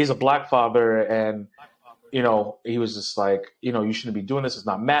 And he's a black father, and he was just like, you shouldn't be doing this. It's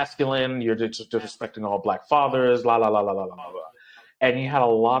not masculine. You're just disrespecting all black fathers. La la la la la la la. And he had a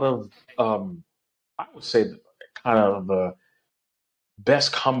lot of, I would say, kind of the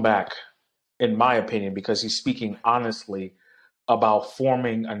best comeback in my opinion, because he's speaking honestly about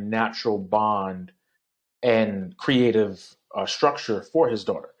forming a natural bond and creative structure for his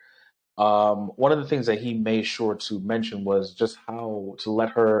daughter. One of the things that he made sure to mention was just how to let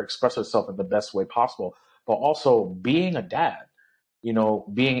her express herself in the best way possible, but also being a dad,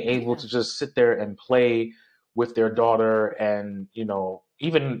 being able Yeah. to just sit there and play with their daughter and,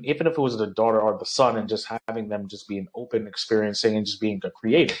 even if it was the daughter or the son and just having them just being open, experiencing and just being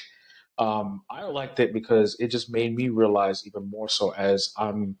creative. I liked it because it just made me realize even more so as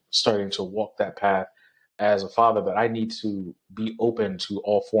I'm starting to walk that path as a father that I need to be open to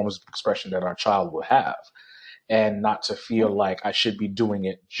all forms of expression that our child will have and not to feel Yeah. like I should be doing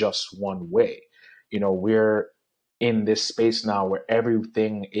it just one way. We're in this space now where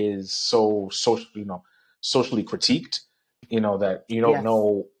everything is so social, socially critiqued, that you don't Yes.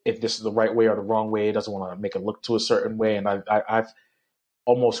 know if this is the right way or the wrong way. It doesn't want to make it look to a certain way. And I've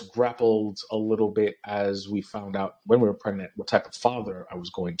almost grappled a little bit as we found out when we were pregnant what type of father I was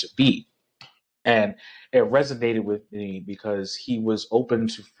going to be. And it resonated with me because he was open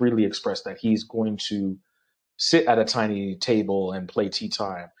to freely express that he's going to sit at a tiny table and play tea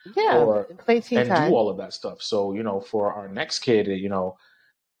time Yeah. or Play tea and do time. all of that stuff. So, for our next kid,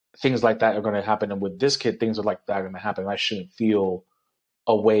 things like that are going to happen. And with this kid, things are like that are going to happen. I shouldn't feel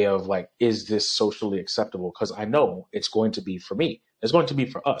a way of like, is this socially acceptable? Because I know it's going to be for me. It's going to be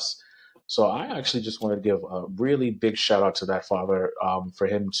for us. So I actually just want to give a really big shout out to that father for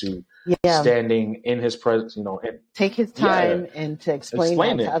him to Yeah. standing in his presence, and Take his yeah, time and to explain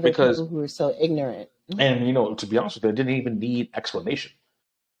explain that to it other because, people who are so ignorant. and to be honest with you, it didn't even need explanation.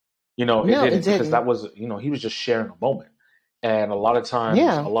 It No, it didn't because that didn't. was, he was just sharing a moment. And a lot of times, a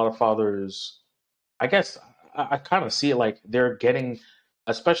Yeah. lot of fathers, I guess I kind of see it like they're getting,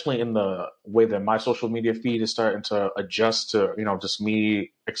 especially in the way that my social media feed is starting to adjust to, just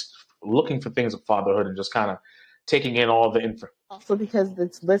me looking for things of fatherhood and just kind of taking in all the info. Also because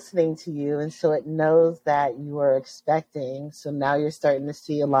it's listening to you, and so it knows that you are expecting. So now you're starting to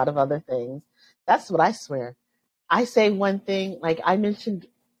see a lot of other things. That's what I swear. I say one thing, like I mentioned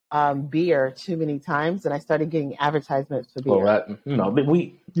beer too many times, and I started getting advertisements for Well, beer. that,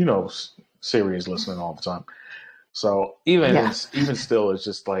 we, Siri is listening all the time. So Yeah. even still, it's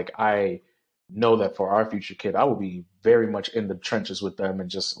just like I know that for our future kid, I will be very much in the trenches with them and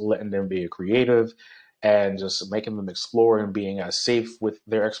just letting them be creative and just making them explore and being as safe with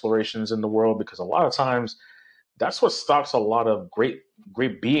their explorations in the world because a lot of times that's what stops a lot of great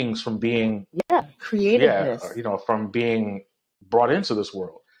beings from being Yeah. Creativeness. from being brought into this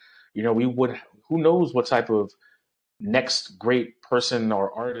world. We would who knows what type of next great person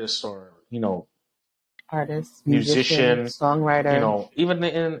or artist or Artist, musician, musician, songwriter. even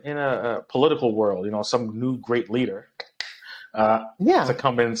in a political world, some new great leader Yeah, to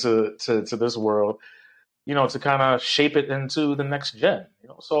come into to this world, to kind of shape it into the next gen.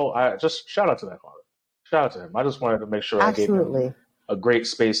 So I just shout out to that father. Shout out to him. I just wanted to make sure I gave him absolutely. a great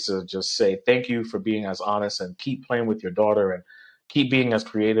space to just say thank you for being as honest and keep playing with your daughter and keep being as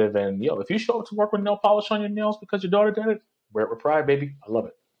creative. And if you show up to work with nail polish on your nails because your daughter did it, wear it with pride, baby. I love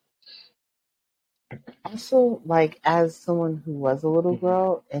it. Also, like as someone who was a little Hmm.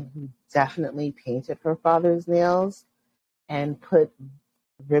 girl and who definitely painted her father's nails and put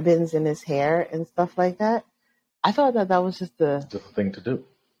ribbons in his hair and stuff like that, I thought that that was just the It's the thing to do.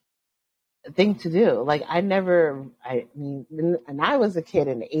 thing to do. Like I mean, and I was a kid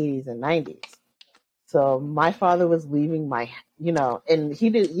in the 80s and 90s. So my father was leaving and he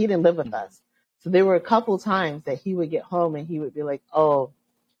didn't live with Mhm. us. So there were a couple times that he would get home and he would be like, "Oh,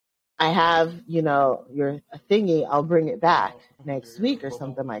 I have, your a thingy. I'll bring it back Oh, next your week or logo.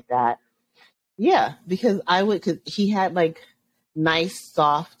 something like that." Yeah, because cause he had like nice,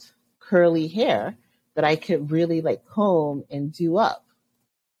 soft, curly hair that I could really like comb and do up.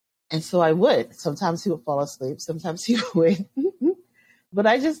 And so I would. Sometimes he would fall asleep. Sometimes he would. But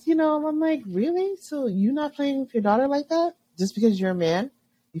I just, I'm like, really? So you not playing with your daughter like that? Just because you're a man?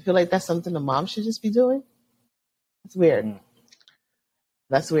 You feel like that's something a mom should just be doing? That's weird. Mm.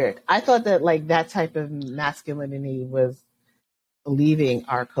 That's weird. I thought that like that type of masculinity was leaving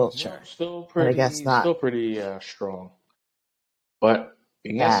our No, culture, but I guess not. still pretty strong. But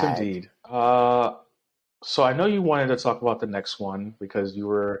yes, Sad. indeed. So I know you wanted to talk about the next one because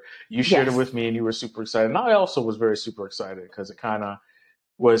you shared it Yes. with me and you were super excited. And I also was very super excited because it kind of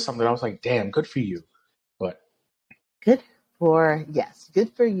was something I was like, damn, good for you. But Good for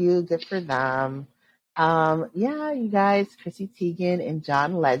you, good for them. Yeah, you guys, Chrissy Teigen and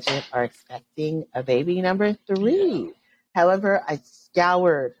John Legend are expecting a baby number yeah. 3. However, I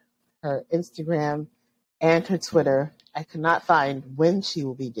scoured her Instagram and her Mhm. Twitter. I could not find when she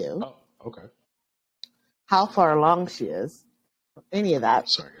will be due, Oh, okay. how far along she is, any of that.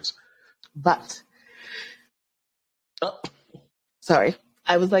 Sorry, guys. But Oh. sorry,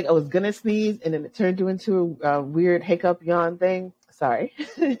 I was gonna sneeze, and then it turned into a weird hiccup yawn thing. Sorry,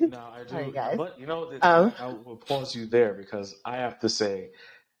 No, I sorry do. guys. But Um, I will pause you there because I have to say,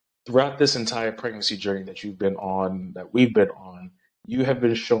 throughout this entire pregnancy journey that you've been on, that we've been on, you have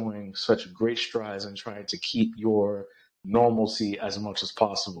been showing such great strides in trying to keep your normalcy as much as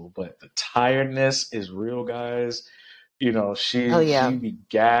possible. But the tiredness is real, guys. oh She yeah. be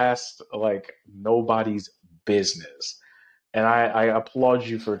gassed like nobody's business. And I applaud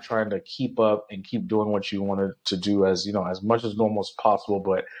you for trying to keep up and keep doing what you wanted to do as as much as normal as possible.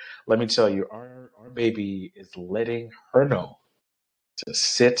 But let me tell you, our baby is letting her know to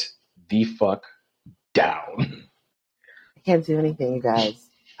sit the fuck down. I can't do anything, you guys.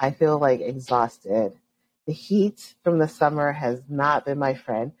 I feel like exhausted. The heat from the summer has not been my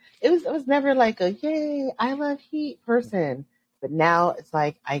friend. It was never like a yay, I love heat person. But now it's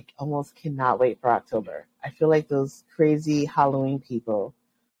like I almost cannot wait for Yeah. October. I feel like those crazy Halloween people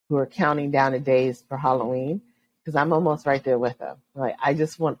who are counting down the days for Halloween because I'm almost right there with them. Like I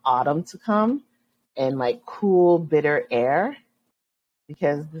just want autumn to come and like cool, bitter air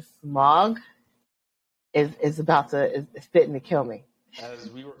because the smog is about to is fitting to kill me. I As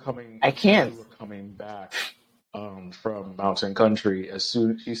we can't. were coming back from Mountain Country, as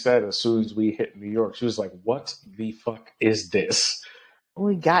soon as we hit New York, she was like, "What the fuck is this?"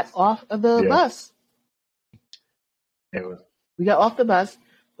 We got off of the Yeah, bus. it was We got off the bus.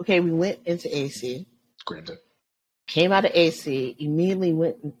 Okay, we went into AC. granted. Came out of AC. Immediately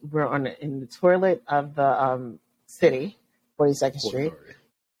went. We're in the toilet of the city, 42nd Port Street, Authority.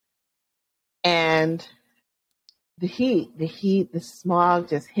 and the smog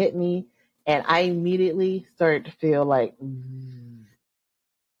just hit me, and I immediately started to feel like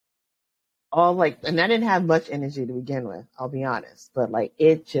all like, and I didn't have much energy to begin with. I'll be honest, but like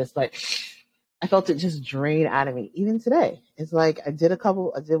it just like I felt it just drain out of me. Even today, it's like I did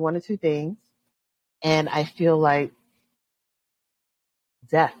one or two things, and I feel like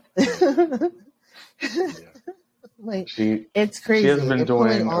death. Yeah. Like She it's she has crazy. been It pulling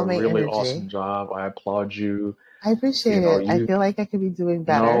doing a all my really energy. awesome job. I applaud you. I appreciate it. I feel like I could be doing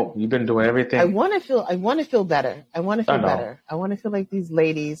better. You've been doing everything. I want to feel better. I want to I feel know. better. I want to feel like these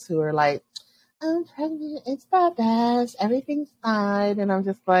ladies who are like, I'm pregnant. It's not bad. Everything's fine. And I'm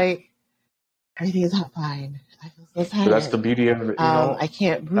just like, everything is not fine. I feel so But that's the tired. beauty of it, I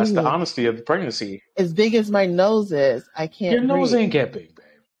can't that's the breathe. honesty of the pregnancy. As big as my nose is, I Your can't nose breathe. ain't get big, babe.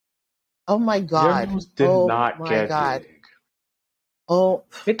 Oh my Your God. nose did Oh not my get God. big. Oh,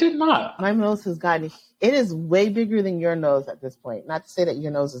 It did not. my nose has gotten, it is way bigger than your nose at this point. Not to say that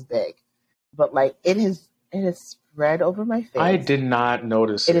your nose is big, but like it has spread over my I face. did not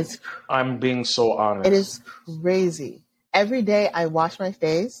notice It it. is I'm being so honest. it is crazy. Every day I wash my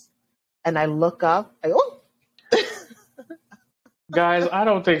face and I look up, oh, Guys, I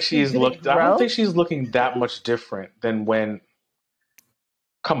don't think she's did it looked. I don't grow? think she's looking that much different than when.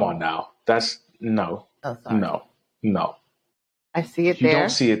 Come on now, that's no, Oh, sorry. no, no. I see it You don't there.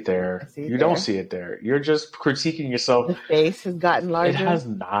 see it I there. see it You don't there. see it there. You're just critiquing yourself. The face has gotten It larger. has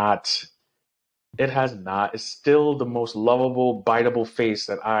not. It has not. It's still the most lovable, biteable face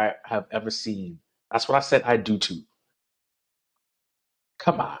that I have ever seen. That's what I said I do too.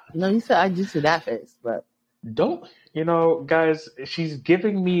 Come on. No, you said I do to that face, but Don't, guys, she's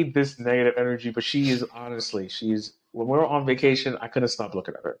giving me this negative energy, but she is honestly, when we're on vacation, I couldn't stop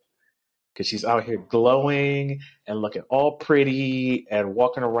looking at her because she's out here glowing and looking all pretty and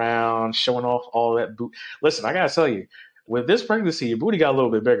walking around, showing off all that boot. Listen, I gotta tell you, with this pregnancy, your booty got a little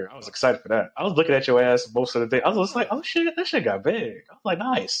bit bigger. I was excited for that. I was looking at your ass most of the day. I was just like, oh shit, that shit got big. I was like,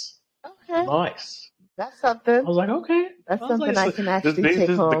 nice, okay, nice. that's I something. was like, okay. That's I was something like, I can actually take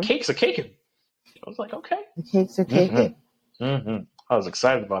the home. cakes are caking. I was like, okay. The cakes are caking. I was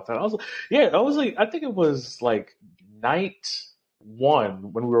excited about that. I think it was like night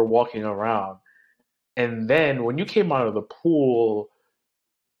one when we were walking around, and then when you came out of the pool,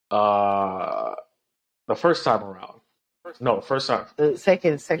 uh, the first time around, no, first time,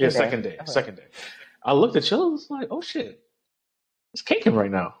 Second yeah, day. Okay. second day. I looked at you, I was like, oh shit, it's caking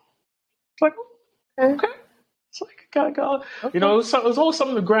right now. It's like, okay. It's like, got, Okay. it was always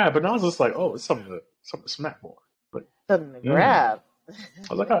something to grab, and I was just like, oh, it's something to smack more. But something to grab.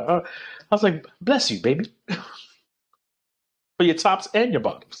 I was like, bless you, baby, for your tops and your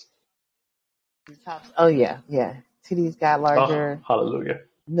bottoms. Tops. Oh yeah. Titties got larger. Oh, hallelujah.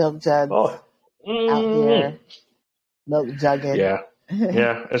 Milk jugs out here. Milk jugging.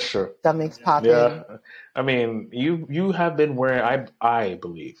 Yeah, it's true. Stomachs popping. Yeah, I mean, you have been wearing. I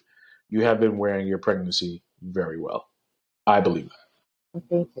believe you have been wearing your pregnancy very well. I believe that. Well,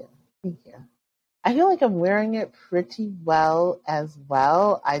 thank you. I feel like I'm wearing it pretty well as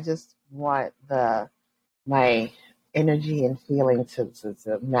well. I just want my energy and feeling to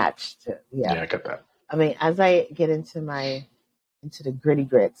match to Yeah, I get that. I mean, as I get into the gritty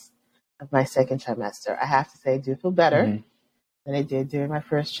grits of my second trimester, I have to say I do feel better than I did during my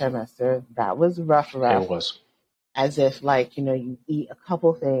first trimester. That was rough. It was. As if you eat a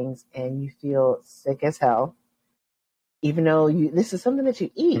couple things and you feel sick as hell. Even though this is something that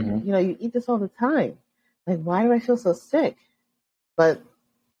you eat. You eat this all the time. Like, why do I feel so sick? But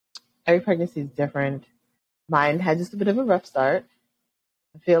every pregnancy is different. Mine had just a bit of a rough start.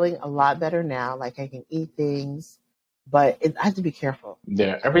 I'm feeling a lot better now. Like, I can eat things, but I have to be careful.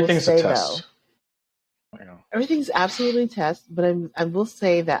 Yeah, everything's a test. Everything's absolutely a test, but I will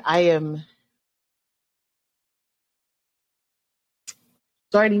say that I am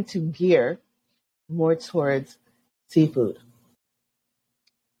starting to gear more towards seafood.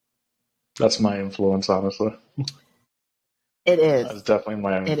 That's my influence, honestly. It is. That's definitely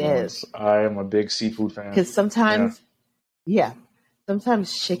my influence. It is. I am a big seafood fan. Because sometimes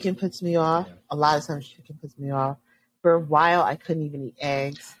chicken puts me off. Yeah. A lot of times chicken puts me off. For a while, I couldn't even eat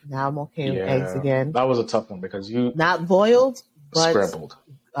eggs. Now I'm okay with eggs again. That was a tough one because not boiled, but scrambled.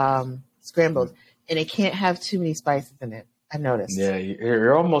 Scrambled. And it can't have too many spices in it. I noticed. Yeah,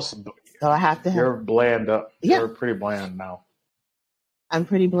 you're almost. So I have to. You're bland up. Yeah. You're pretty bland now. I'm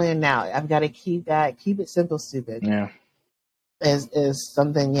pretty bland now. I've got to keep it simple, stupid. Yeah. Is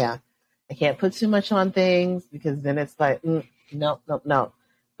something, yeah. I can't put too much on things because then it's like, no.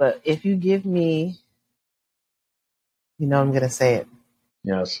 But if you give me, I'm going to say it.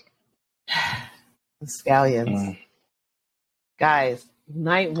 Yes. The scallions. Guys,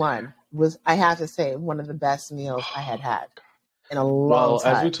 night one was, I have to say, one of the best meals I had in a long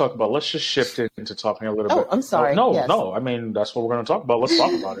time. Well, as we talk about, let's just shift it into talking a little bit. Oh, I'm sorry. No. I mean, that's what we're going to talk about. Let's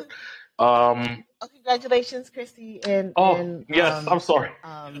talk about it. Congratulations, Christy. Yes, I'm sorry.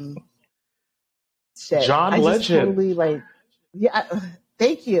 Shit. John Legend. Totally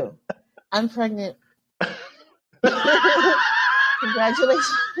thank you. I'm pregnant.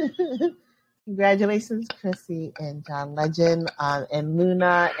 Congratulations, Chrissy and John Legend, and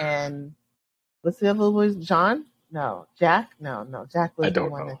Luna, and what's the other boy? John? No, Jack? No. Jack was the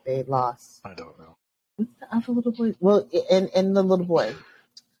one that they lost. I don't know. What's the other little boy? Well, and the little boy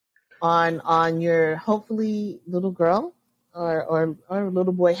on your hopefully little girl or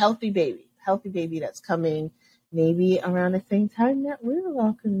little boy, healthy baby that's coming maybe around the same time that we're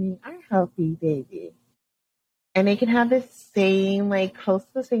welcoming our healthy baby. And they can have the same, close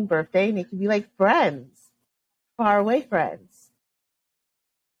to the same birthday, and they can be like friends, far away friends.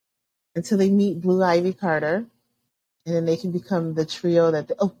 Until they meet Blue Ivy Carter, and then they can become the trio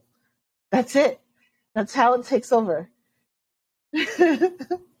that. That's it. That's how it takes over.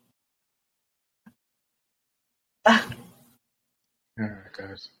 All right,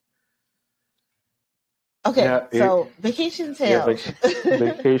 guys. Okay, Yeah, so Vacation yeah, Tales.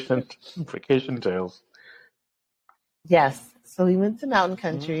 vacation tales. Yes, so we went to Mountain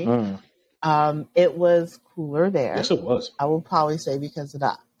Country. Mm. It was cooler there. Yes, it was. I will probably say because of the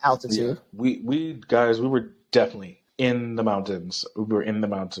Yeah, altitude. we guys, we were definitely in the mountains. We were in the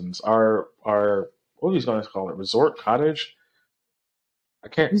mountains. Our what are we going to call it? Resort cottage? I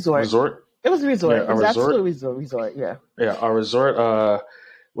can't Resort. resort. It was a resort. Yeah, It our was resort. absolutely resort. Yeah. Yeah, our resort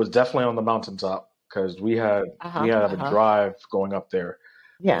was definitely on the mountaintop because we had a drive going up there.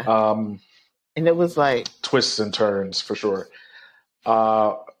 Yeah. Um, And it was like twists and turns for sure.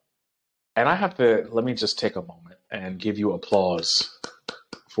 Uh, and I have to let me just take a moment and give you applause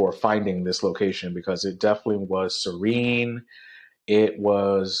for finding this location because it definitely was serene. It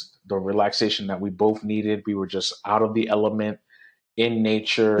was the relaxation that we both needed. We were just out of the element in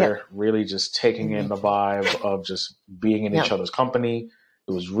nature, really just taking in the vibe of just being in each other's company.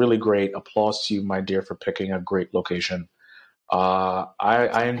 It was really great. Applause to you, my dear, for picking a great location.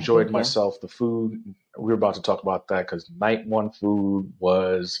 I enjoyed myself. The food, we were about to talk about that because night one food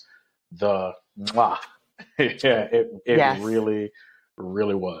was the mwah. Yeah, it really,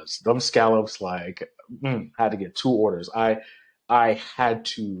 really was. Them scallops, like, had to get 2 orders. I had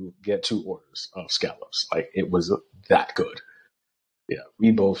to get 2 orders of scallops. Like, it was that good. Yeah,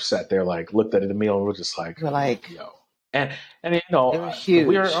 we both sat there, like, looked at the meal, and we're just like, yo. And you know, it was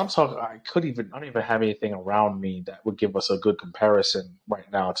huge. I'm talking. I don't even have anything around me that would give us a good comparison right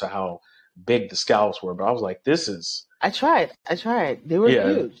now to how big the scallops were. But I was like, this is. I tried. They were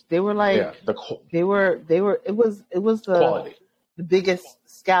huge. They were like they were. It was the quality. The biggest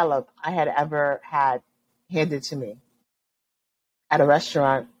scallop I had ever had handed to me at a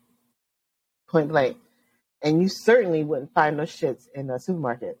restaurant, point blank. And you certainly wouldn't find those shits in a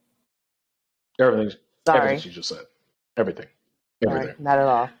supermarket. Everything she just said. Everything. Sorry, not at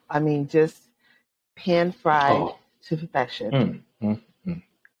all. I mean, just pan fried to perfection.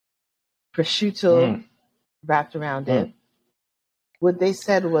 Prosciutto wrapped around it. What they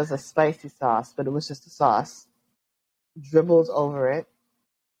said was a spicy sauce, but it was just a sauce. Dribbled over it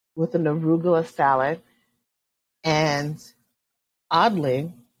with an arugula salad. And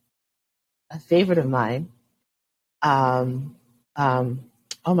oddly, a favorite of mine, oh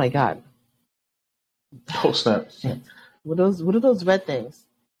my God. Oh, snap. What are those red things?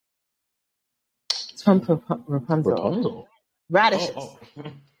 It's from Rapunzel. Rapunzel? Radishes.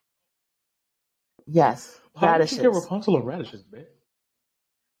 Yes, How radishes. did you get Rapunzel and radishes, man?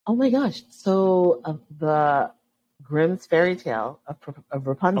 Oh my gosh. So the Grimm's fairy tale of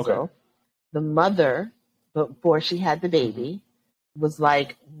Rapunzel, the mother, before she had the baby, was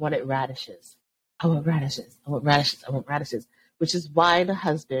like, wanted radishes. I want radishes. I want radishes. I want radishes. Which is why the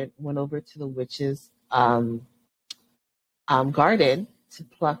husband went over to the witch's garden to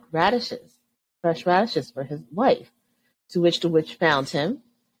pluck radishes, fresh radishes for his wife. To which the witch found him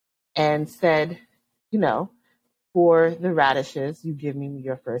and said, you know, for the radishes, you give me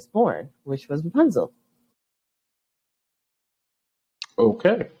your firstborn, which was Rapunzel.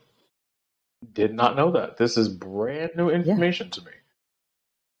 Okay. Did not know that. This is brand new information to me.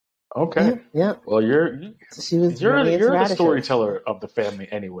 Okay. Yeah. Well, you're the radishes. storyteller of the family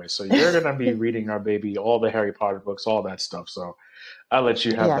anyway, so you're gonna be reading our baby all the Harry Potter books, all that stuff. So I'll let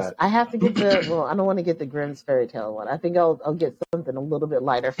you have that. I have to get I don't want to get the Grimm's fairy tale one. I think I'll get something a little bit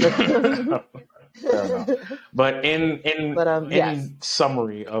lighter for them. Fair enough. But in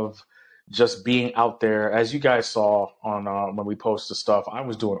summary of just being out there, as you guys saw on when we post the stuff, I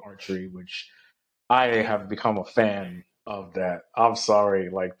was doing archery, which I have become a fan of that. I'm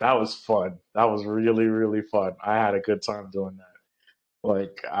sorry, like that was fun. That was really, really fun. I had a good time doing that.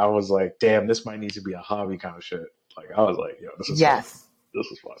 Like I was like, damn, this might need to be a hobby kind of shit. Like I was like, yo, this is fun. This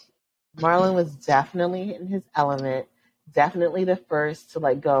is fun. Marlon was definitely in his element. Definitely the first to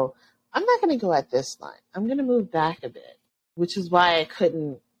like go, I'm not going to go at this line. I'm going to move back a bit, which is why I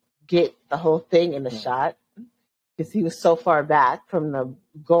couldn't get the whole thing in the shot because he was so far back from the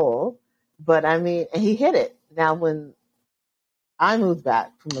goal. But I mean, and he hit it. Now, when I moved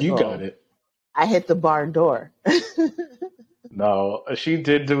back from the goal, you got it. I hit the barn door. No, she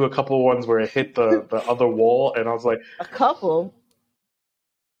did do a couple of ones where it hit the other wall, and I was like, a couple.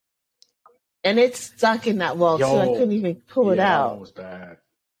 And it stuck in that wall, so I couldn't even pull it out. That one was bad.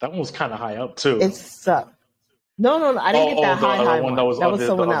 That one was kind of high up, too. It stuck. No, I didn't get that high one. That was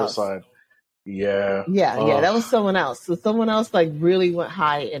someone the else. Other side. Yeah, that was someone else. So someone else like really went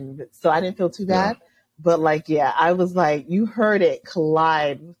high, and so I didn't feel too bad. But like, yeah, I was like, you heard it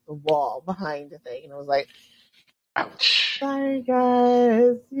collide with the wall behind the thing, and I was like, Ouch. sorry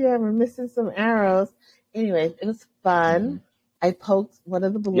guys, yeah, we're missing some arrows. Anyways, it was Hmm. fun. I poked one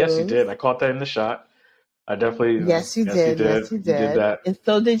of the Yes, you balloons. did. I caught that in the shot. I definitely. Yes, you Yes, you did. did. Yes, you You did did. that. And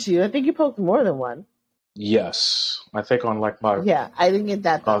so did you. I think you poked more than one. Yes, I think on like my Yeah, I didn't get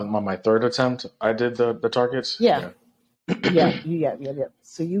that though. on my third attempt, I did the targets. Yeah, Yeah. yeah.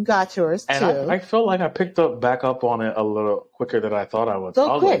 So you got yours And I too. feel like I picked up back up on it a little quicker than I thought I would. So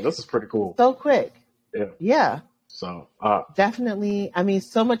I was like, quick. this is pretty cool. So quick. Yeah. Yeah, So, definitely. I mean,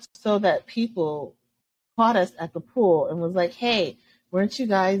 so much so that people caught us at the pool and was like, hey, weren't you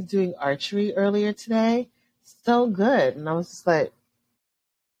guys doing archery earlier today? So good. And I was just like,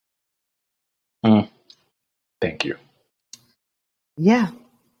 thank you. yeah,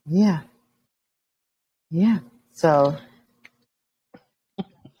 yeah, yeah. So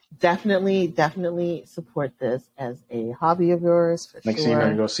definitely support this as a hobby of yours for Next thing you know, you're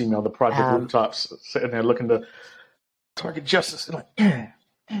sure. gonna see me on the Project Rooftops sitting there looking to target justice and like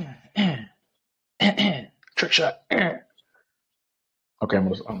trick shot. Okay, I'm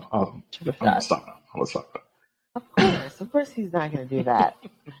gonna stop now. I'm gonna stop Of course, he's not going to do that.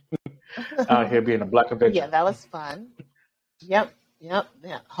 now. Out here being a black Avenger. Yeah, that was fun. Yep. Yeah,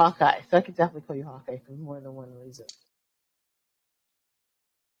 Hawkeye. So I could definitely call you Hawkeye for more than one reason.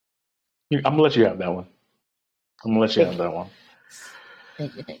 I'm gonna let you have that one. Have that one.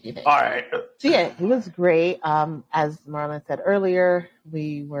 Thank you. All right. So yeah, it was great. As Marlon said earlier,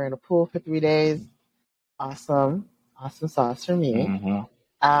 we were in a pool for 3 days. Awesome sauce for me.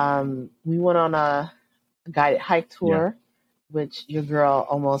 Mm-hmm. We went on a guided hike tour, which your girl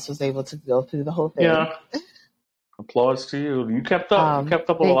almost was able to go through the whole thing. Yeah. Applause to you. You kept up. You kept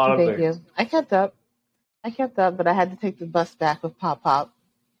up with a lot of things. Thank you. I kept up, but I had to take the bus back with Pop.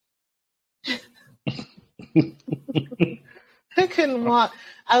 I couldn't walk.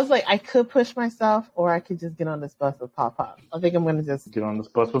 I was like, I could push myself, or I could just get on this bus with Pop. I think I'm gonna just get on this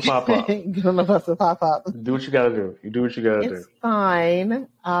bus with Pop. Get on the bus with Pop. Do what you gotta do. You do what you gotta do. It's fine.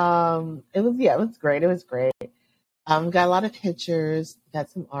 It was great. Got a lot of pictures. Got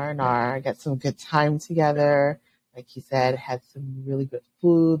some R&R. Got some good time together. Like he said, had some really good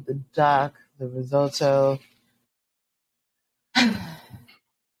food. The duck, the risotto.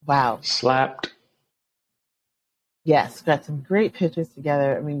 Wow. Slapped. Yes, got some great pictures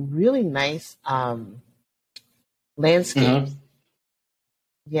together. I mean, really nice landscapes. Mm-hmm.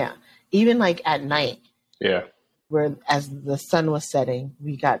 Yeah. Even like at night. Yeah. Where as the sun was setting,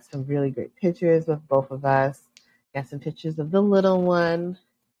 we got some really great pictures of both of us. Got some pictures of the little one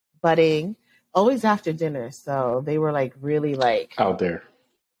budding. Always after dinner. So they were like really like out there.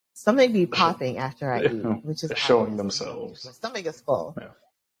 Something be popping after I eat, which is showing themselves. My stomach is full.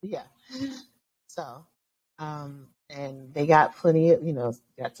 Yeah. So and they got plenty of,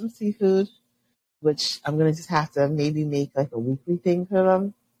 got some seafood, which I'm going to just have to maybe make like a weekly thing for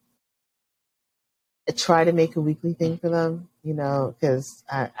them. Try to make a weekly thing for them, because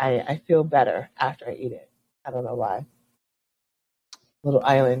I feel better after I eat it. I don't know why. Little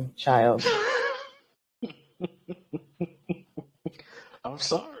island child. I'm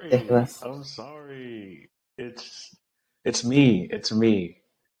sorry. Ridiculous. I'm sorry. It's me. It's me.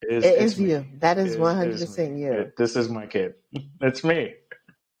 It's you. That is 100% you. This is my kid. It's me.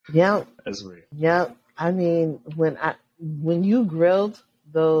 Yep. It's me. Yep. I mean, when you grilled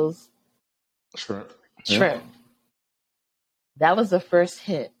those shrimp, that was the first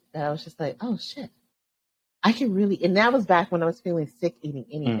hit that I was just like, oh shit, I can really. And that was back when I was feeling sick eating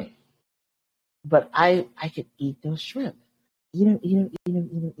anything. But I could eat those shrimp. Eat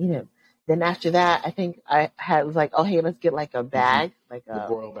them. Then after that, I think was like, oh, hey, let's get like a bag, like a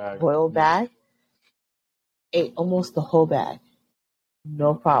boiled bag. Ate almost the whole bag.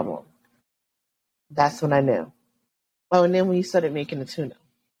 No problem. That's when I knew. Oh, and then when you started making the tuna,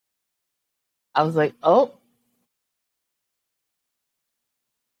 I was like, oh,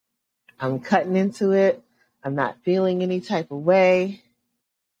 I'm cutting into it. I'm not feeling any type of way.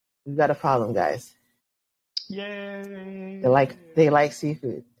 We've got a problem, guys. Yay! They like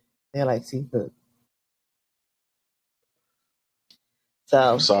seafood. They like seafood. So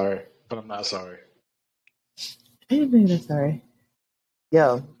I'm sorry, but I'm not sorry. Anybody not sorry?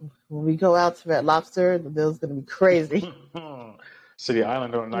 Yo, when we go out to Red Lobster, the bill's gonna be crazy. City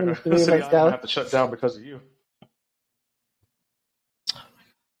Island don't have to shut down because of you.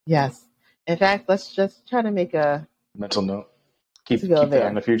 Yes. In fact, let's just try to make a mental note. Keep that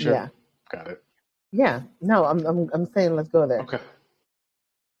in the future. Yeah. Got it. Yeah. No, I'm saying let's go there. Okay.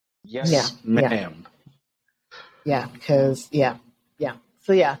 Yes, ma'am. Yeah, because yeah.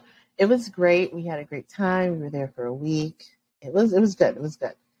 So yeah, It was great. We had a great time. We were there for a week. It was good. It was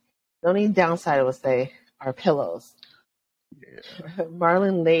good. The only downside I would say are pillows. Yeah.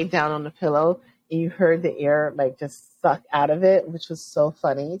 Marlon laid down on the pillow and you heard the air like just suck out of it, which was so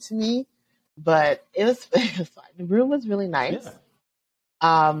funny to me. But it was fine. The room was really nice.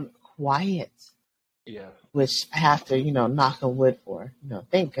 Yeah. Quiet, Yeah. which I have to, knock on wood for.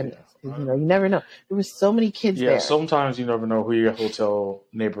 Thank goodness. Because, you never know. There were so many kids Yeah, there. sometimes you never know who your hotel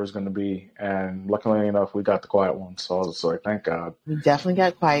neighbor is going to be. And luckily enough, we got the quiet one. So I was like, thank God. We definitely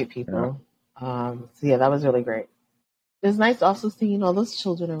got quiet people. So yeah, that was really great. It was nice also seeing all those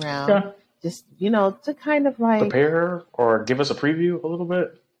children around. Yeah. Just, to kind of like Prepare or give us a preview a little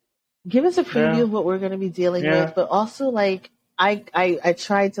bit. give us a preview Yeah. of what we're going to be dealing Yeah. with, but also like I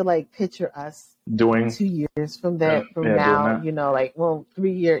tried to like picture us Doing 2 years from Yeah, now, doing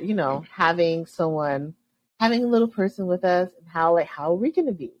 3 years, having someone, having a little person with us, and how are we going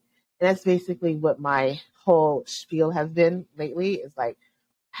to be? And that's basically what my whole spiel has been lately. Is like,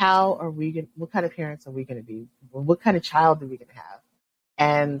 how are we going? What kind of parents are we going to be? What kind of child are we going to have?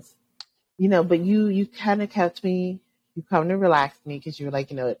 And but you kind of kept me, you kind of relaxed me because you were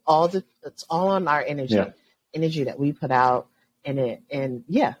like, it's all on our energy, Yeah. energy that we put out, and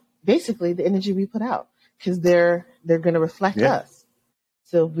yeah, basically the energy we put out, because they're going to reflect Yeah. us.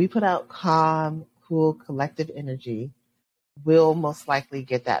 So if we put out calm, cool, collective energy, we'll most likely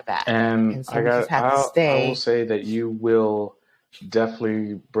get that back. And so we just have to I stay. will say that you will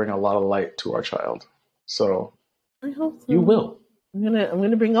definitely bring a lot of light to our child. So I hope so. you will. I'm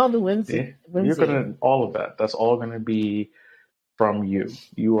gonna bring all the whimsy. You're gonna all of that. That's all gonna be from you.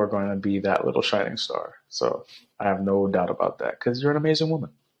 You are going to be that little shining star. So I have no doubt about that because you're an amazing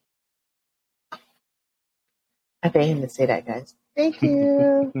woman. I pay him to say that, guys. Thank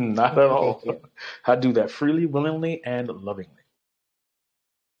you. Not at all. I do that freely, willingly, and lovingly.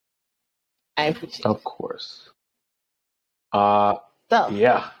 I appreciate it. Of course. So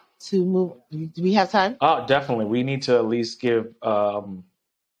Yeah. to move, do we have time? Definitely. We need to at least give the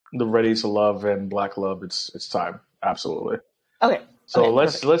Ready to Love and Black Love it's time. Absolutely. Okay. So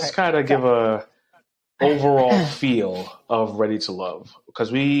okay, let's kind of give a overall feel of Ready to Love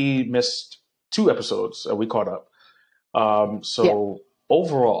because we missed 2 episodes and we caught up.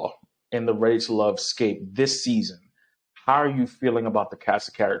 Overall in the Ready to Love scape this season, how are you feeling about the cast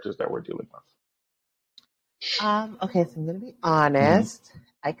of characters that we're dealing with? Okay, so I'm going to be honest. Mm-hmm.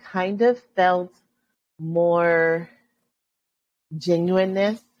 I kind of felt more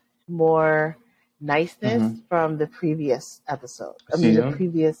genuineness, more niceness from the previous episode. The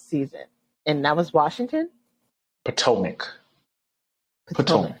previous season. And that was Washington? Potomac.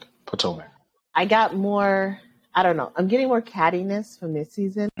 I got more, I don't know. I'm getting more cattiness from this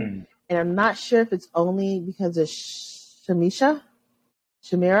season. And I'm not sure if it's only because of Shamisha?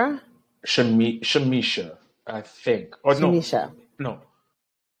 Shamisha, I think. Or Shamisha. No.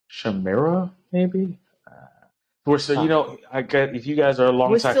 Shamira, maybe? I get if you guys are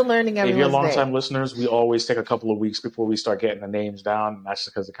we're still learning everyone's if you're long-time name. listeners, we always take a couple of weeks before we start getting the names down. And that's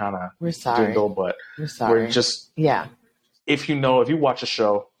because it kind of dwindle, but we're sorry. We're just if you watch a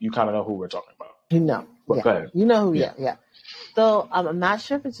show, you kind of know who we're talking about. Go ahead. You know who. Yeah. So I'm not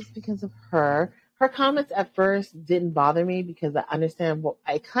sure if it's just because of her. Her comments at first didn't bother me because I understand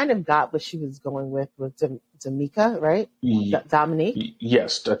I kind of got what she was going with Damika, right? Dominique.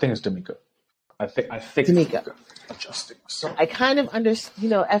 Yes, I think it's Damika. I think Damika. Adjusting. So I kind of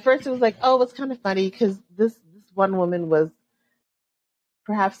understand. At first it was like, oh, it's kind of funny because this one woman was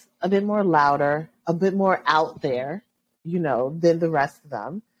perhaps a bit more louder, a bit more out there, than the rest of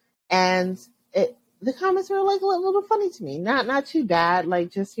them, and the comments were like a little funny to me. Not too bad.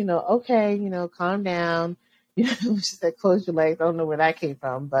 Like just okay, calm down. She said, close your legs. I don't know where that came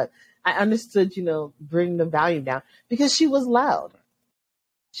from, but I understood. Bring the volume down because she was loud.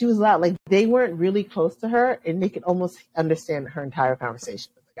 She was loud. Like they weren't really close to her, and they could almost understand her entire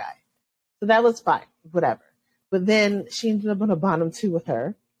conversation with the guy. So that was fine, whatever. But then she ended up on a bottom 2 with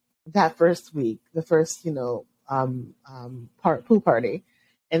her that first week, the first pool party,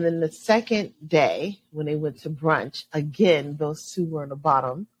 and then the second day when they went to brunch, again those 2 were on the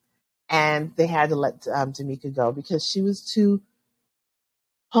bottom, and they had to let Damika go because she was too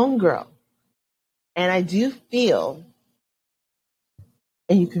homegirl. And I do feel.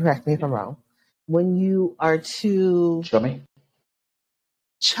 And you can correct me if I'm wrong, when you are too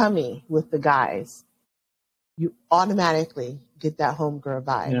chummy with the guys, you automatically get that homegirl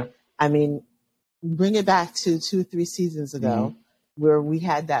vibe. Yeah. I mean, bring it back to 2-3 seasons ago, where we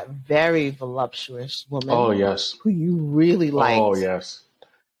had that very voluptuous woman. Oh yes, who you really liked. Oh yes,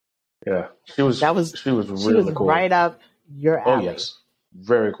 yeah. She was really cool. Right up your alley. Oh yes,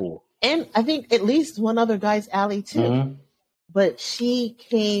 very cool. and I think at least one other guy's alley too. Mm-hmm. But she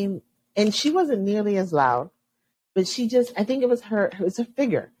came, and she wasn't nearly as loud. But she just, I think it was her. It was her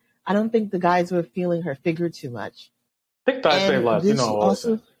figure. I don't think the guys were feeling her figure too much. I think that saved And lives. then How she I always say.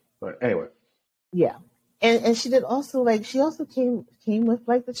 also, But anyway, yeah, and she did also like she also came with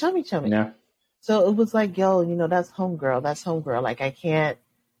like the chummy chummy. yeah. So it was like, yo, that's homegirl. That's homegirl. Like I can't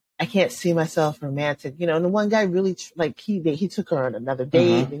see myself romantic. And the one guy really like he took her on another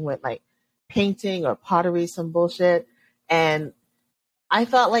date. Mm-hmm. They went like painting or pottery, some bullshit. And I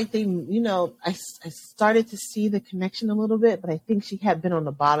thought like I started to see the connection a little bit, but I think she had been on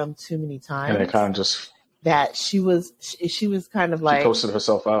the bottom too many And it times kind of just that she was kind of she like posted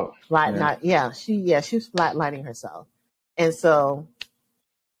herself out. flat. Yeah. She was flatlining herself, and so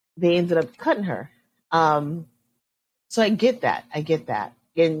they ended up cutting her. So I get that.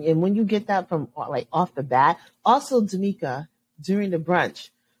 And when you get that from like off the bat, also D'Amica during the brunch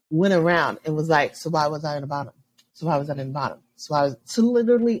went around and was like, "So why was I in the bottom? So why was I in the bottom? So I was to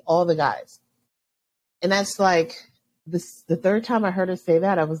literally all the guys." And that's like the third time I heard her say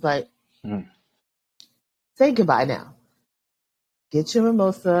that, I was like, "Say goodbye now. Get your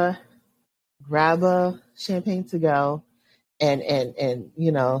mimosa, grab a champagne to go, and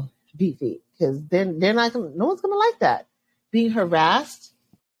beat feet, because then they're not gonna, no one's gonna like that being harassed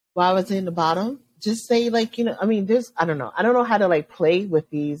while I was in the bottom." Just say like, I mean, I don't know how to like play with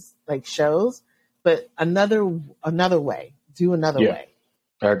these like shows, but another way, do another way.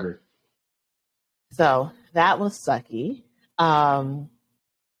 I agree. So that was sucky.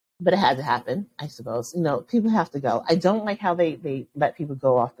 But it had to happen, I suppose. People have to go. I don't like how they let people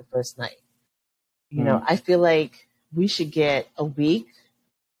go off the first night. I feel like we should get a week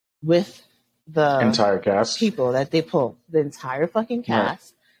with the entire cast, people that they pull, the entire fucking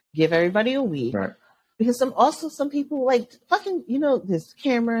cast. Right. Give everybody a week, right? Because some people like fucking, there's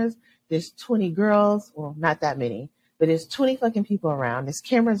cameras, there's 20 girls, well, not that many, but there's 20 fucking people around. There's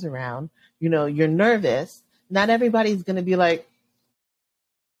cameras around. You're nervous. Not everybody's gonna be like,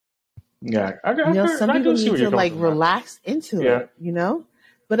 yeah. Some people need to like relax into it,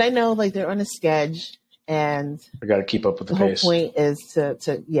 But I know like they're on a schedule. And I got to keep up with the pace. The whole point is to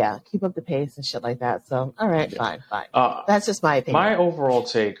keep up the pace and shit like that. So, all right, fine. That's just my opinion. My overall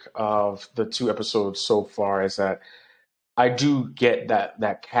take of the 2 episodes so far is that I do get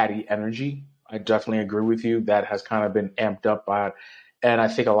that catty energy. I definitely agree with you. That has kind of been amped up by it. And I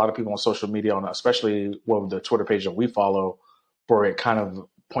think a lot of people on social media, especially the Twitter page that we follow for it, kind of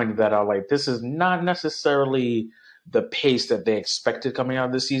pointed that out. Like, this is not necessarily the pace that they expected coming out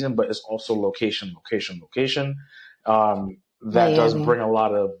of this season, but it's also location. That Miami. does bring a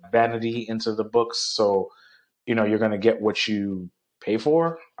lot of vanity into the books. So, you're going to get what you pay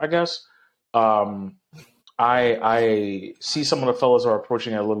for, I guess. I see some of the fellas are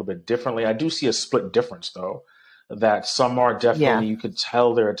approaching it a little bit differently. I do see a split difference, though, that some are definitely, you could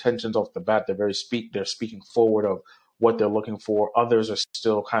tell their intentions off the bat. They're speaking forward of what they're looking for. Others are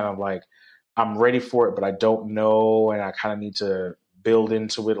still kind of like, I'm ready for it, but I don't know, and I kind of need to build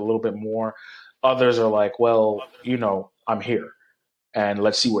into it a little bit more. Others are like, well, I'm here, and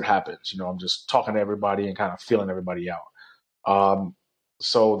let's see what happens. I'm just talking to everybody and kind of feeling everybody out.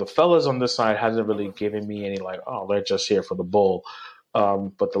 So the fellas on this side hasn't really given me any like, oh, they're just here for the bull.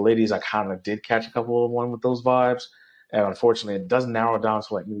 But the ladies, I kind of did catch a couple of one with those vibes, and unfortunately, it does narrow down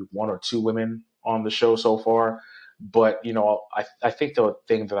to like maybe 1 or 2 women on the show so far. But, I think the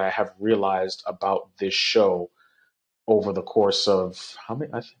thing that I have realized about this show over the course of how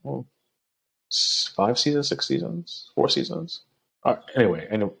many, 5 seasons, 6 seasons, 4 seasons. Anyway,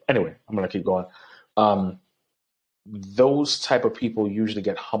 I'm going to keep going. Those type of people usually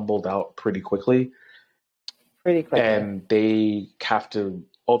get humbled out pretty quickly. And they have to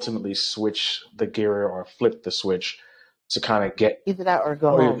ultimately switch the gear or flip the switch to kind of get either that or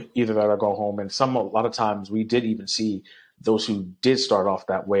go home. And a lot of times we did even see those who did start off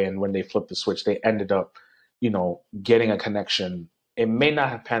that way, and when they flipped the switch, they ended up, getting a connection. It may not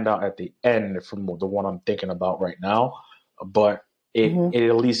have panned out at the end from the one I'm thinking about right now, but it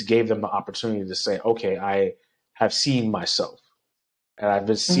at least gave them the opportunity to say, okay, I have seen myself, and I've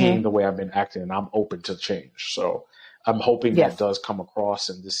been seeing the way I've been acting, and I'm open to change. So I'm hoping that does come across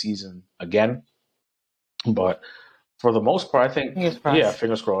in this season again. But for the most part, I think,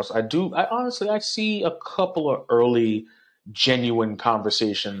 fingers crossed. I honestly, I see a couple of early genuine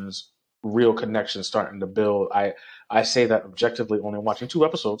conversations, real connections starting to build. I say that objectively only watching 2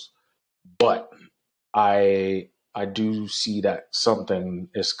 episodes, but I do see that something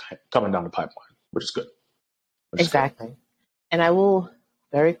is coming down the pipeline, which is good. Exactly. And I will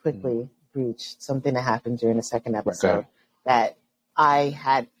very quickly breach something that happened during the second episode that I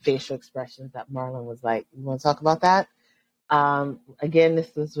had facial expressions that Marlon was like, "You want to talk about that?" Again,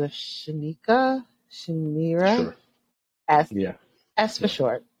 this was with Shamira, Sure. S Yeah. S for Yeah.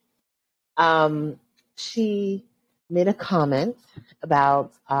 short. She made a comment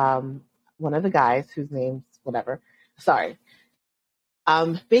about one of the guys whose name's whatever. Sorry.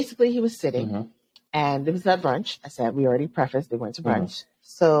 Basically, he was sitting, Mm-hmm. and it was at brunch. I said we already prefaced they went to Mm-hmm. brunch.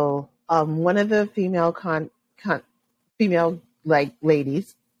 So one of the female like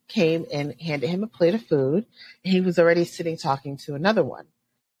ladies came and handed him a plate of food, and he was already sitting talking to another one.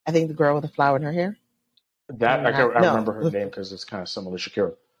 I think the girl with the flower in her hair. That Maybe not. I No, remember her name because it's kind of similar to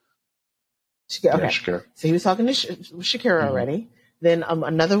Shakira. Yeah, Okay. Shakira. So he was talking to Shakira Mm-hmm. already. Then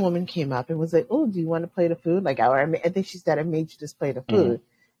another woman came up and was like, "Oh, do you want a plate of food?" Like, I think she said, "I made you this plate of Mm-hmm. food."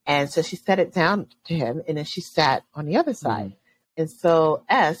 And so she set it down to him, and then she sat on the other side. Mm-hmm. And so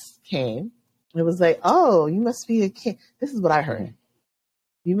S came and was like, "Oh, you must be a king." This is what I heard. Mm-hmm.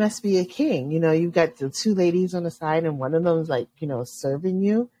 You must be a king. You've got the two ladies on the side, and one of them's like, serving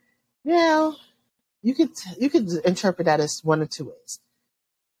you. Now, you could interpret that as one of two ways.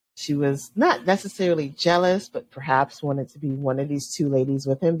 She was not necessarily jealous, but perhaps wanted to be one of these two ladies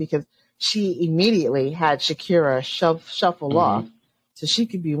with him because she immediately had Shakira shuffle off, Mm-hmm. so she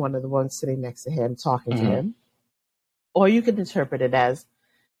could be one of the ones sitting next to him, talking to Mm-hmm. him. Or you could interpret it as,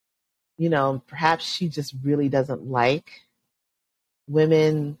 perhaps she just really doesn't like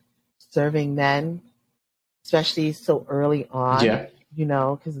women serving men, especially so early on. Yeah.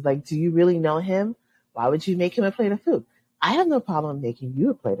 Because like, do you really know him? Why would you make him a plate of food? I have no problem making you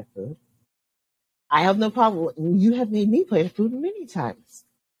a plate of food. I have no problem. You have made me plate of food many times.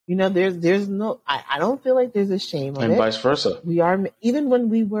 There's no. I don't feel like there's a shame of And it. vice versa. We are, even when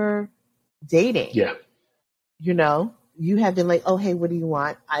we were dating. Yeah. You have been like, "Oh, hey, what do you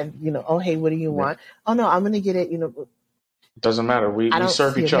want?" "Oh, hey, what do you want?" "Oh no, I'm gonna get it." Doesn't matter. I We don't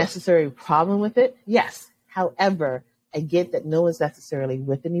serve see a each other. necessary problem with it. Yes. However, I get that no one's necessarily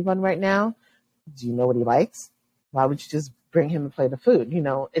with anyone right now. Do you know what he likes? Why would you just bring him a plate of food?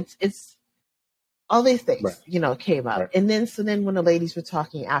 It's all these things, Right. came up. Right. And then when the ladies were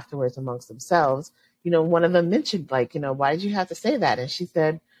talking afterwards amongst themselves, one of them mentioned, like, "Why did you have to say that?" And she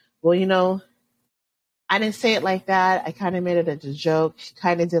said, "Well, I didn't say it like that. I kind of made it as a joke." She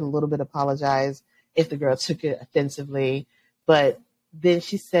kind of did a little bit apologize if the girl took it offensively. But then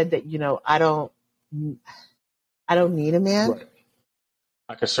she said that, I don't need a man. Right.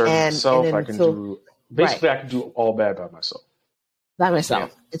 I can serve And myself. then I can do right. I can do all bad by myself. By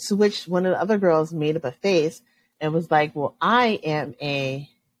myself. Yeah. To which one of the other girls made up a face and was like, "Well, I am a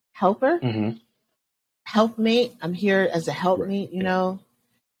helper, helpmate. I'm here as a helpmate,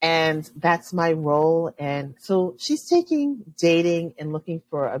 and that's my role." And so she's taking dating and looking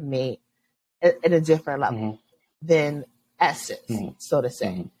for a mate at a different level than S is, so to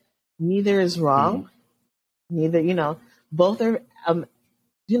say. Neither is wrong. Neither, both are,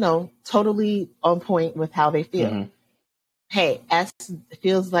 totally on point with how they feel. Hey, S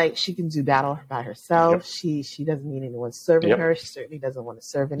feels like she can do battle by herself. Yep. She doesn't need anyone serving her. She certainly doesn't want to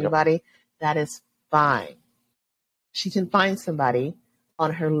serve anybody. Yep. That is fine. She can find somebody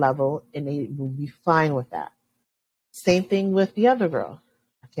on her level and they will be fine with that. Same thing with the other girl.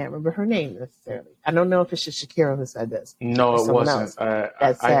 I can't remember her name necessarily. I don't know if it's just Shakira who said this. No, it wasn't.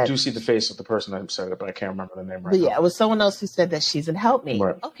 I do see the face of the person who said it, but I can't remember the name right now. Yeah, it was someone else who said that she's a helpmate.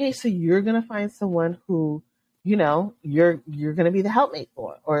 Right. Okay, so you're going to find someone who, you're going to be the helpmate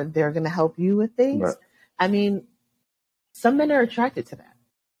for, or they're going to help you with things. Right. I mean, some men are attracted to that.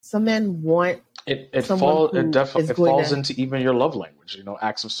 Some men want it falls into even your love language,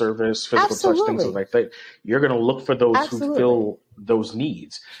 acts of service, physical touch, things like that. You're going to look for those who fill those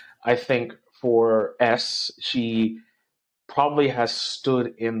needs. I think for S, she probably has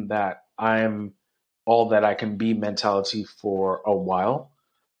stood in that I'm all that I can be mentality for a while,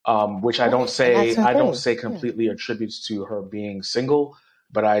 which I don't say completely attributes to her being single,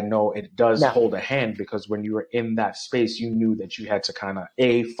 but I know it does hold a hand because when you were in that space, you knew that you had to kind of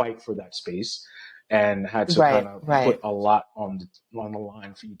fight for that space and had to kind of put a lot on the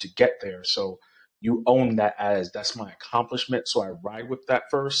line for you to get there. So you own that as that's my accomplishment. So I ride with that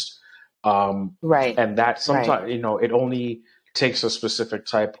first. And that sometimes, it only takes a specific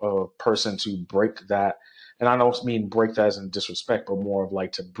type of person to break that. And I don't mean break that as in disrespect, but more of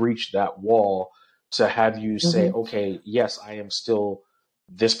like to breach that wall to have you say, okay, yes, I am still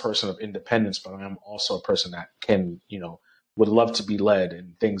this person of independence, but I am also a person that can, would love to be led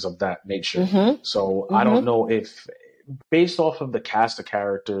and things of that nature. So I don't know if based off of the cast of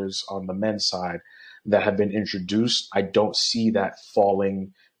characters on the men's side that have been introduced, I don't see that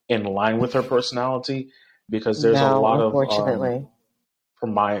falling in line with her personality because there's a lot of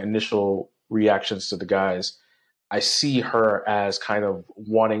from my initial reactions to the guys, I see her as kind of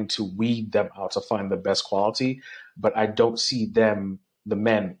wanting to weed them out to find the best quality, but I don't see them, the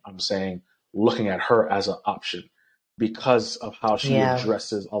men, I'm saying, looking at her as an option because of how she Yeah.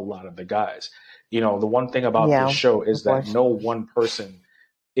 addresses a lot of the guys. The one thing about this Yeah. show is that no Unfortunately. one person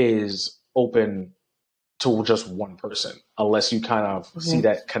is open to just one person unless you kind of see Hmm.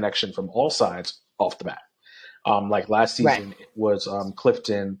 that connection from all sides off the bat. Like last Right. season, it was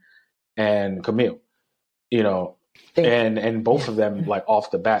Clifton and Camille, you know, Thank you. and both of them, like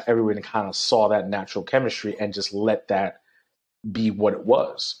off the bat, everyone kind of saw that natural chemistry and just let that be what it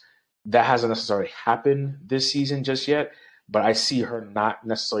was. That hasn't necessarily happened this season just yet, but I see her not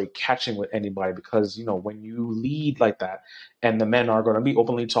necessarily catching with anybody because, when you lead like that and the men are going to be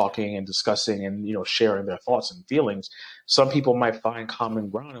openly talking and discussing and, sharing their thoughts and feelings, some people might find common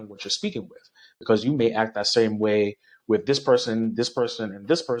ground in what you're speaking with because you may act that same way with this person, and this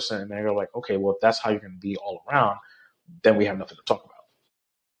person. And then you're like, okay, well, if that's how you're going to be all around, then we have nothing to talk about.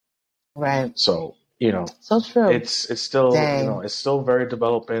 Right. So, So true. it's still, Dang. it's still very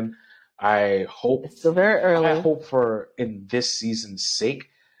developing. I hope It's still very I early. hope for in this season's sake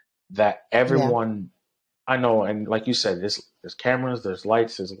that Yeah. everyone I know, and like you said, there's cameras, there's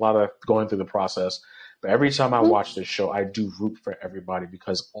lights, there's a lot of going through the process. But every time I Hmm. watch this show, I do root for everybody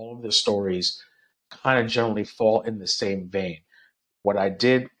because all of the stories kind of generally fall in the same vein. What I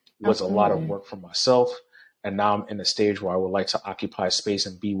did was a lot of Absolutely. work for myself, and now I'm in a stage where I would like to occupy space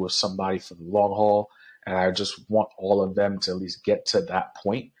and be with somebody for the long haul. And I just want all of them to at least get to that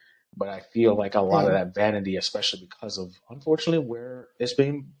point. But I feel like a lot of Same. that vanity, especially because of unfortunately where it's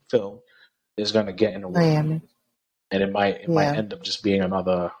being filmed, is going to get in the way, Miami. and it might Yeah. end up just being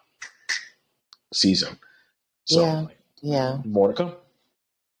another season. So Yeah. Yeah. more to come.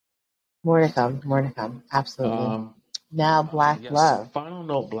 More to come. More to come. Absolutely. Um, Now, Black yes. Love. Final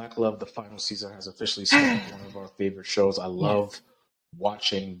note: Black Love. The final season has officially started. One of our favorite shows. I love Yes.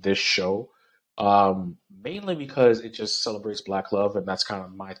 watching this show, mainly because it just celebrates Black love, and that's kind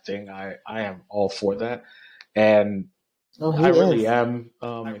of my thing. I am all for that, and Oh, I he really is. am.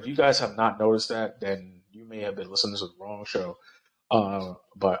 If you guys have not noticed that, then you may have been listening to the wrong show.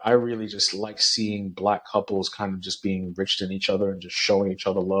 But I really just like seeing black couples kind of just being enriched in each other and just showing each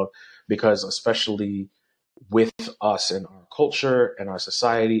other love because especially with us in our culture and our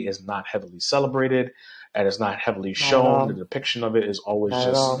society is not heavily celebrated and is not heavily Not at shown. The all. depiction of it is always Not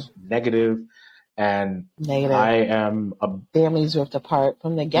at all. just negative. And Negative. I am a Families ripped apart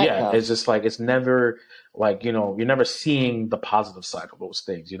from the get yeah, go. it's just like it's never like, you're never seeing the positive side of those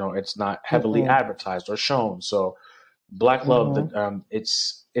things. It's not heavily Mm-mm. advertised or shown. So Black Love, Mm-hmm.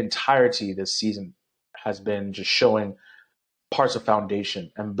 its entirety this season has been just showing parts of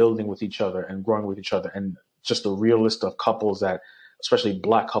foundation and building with each other and growing with each other and just a real list of couples that, especially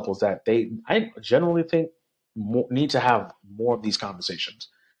black couples, that I generally think need to have more of these conversations.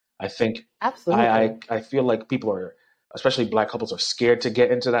 I think Absolutely. I feel like people are, especially black couples, are scared to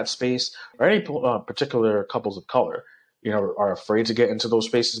get into that space, or any particular couples of color, are afraid to get into those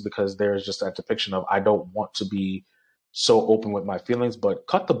spaces because there's just that depiction of I don't want to be so open with my feelings, but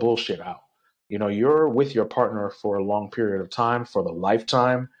cut the bullshit out. You're with your partner for a long period of time, for the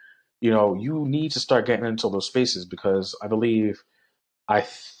lifetime. You need to start getting into those spaces because I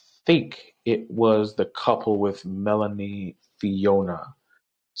think it was the couple with Melanie Fiona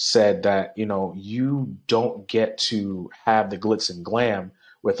said that, you don't get to have the glitz and glam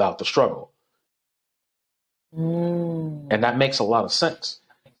without the struggle. And that Mm. makes a lot of sense.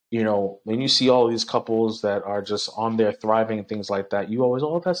 When you see all these couples that are just on there thriving and things like that, you always,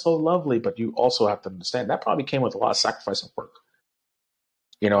 oh, that's so lovely. But you also have to understand that probably came with a lot of sacrifice and work.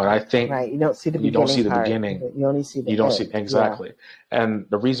 And I Right. think Right. You don't see the you don't see beginning the part. beginning. You only see You the don't see end. Yeah. exactly. And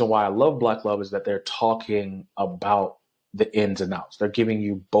the reason why I love Black Love is that they're talking about the ins and outs. They're giving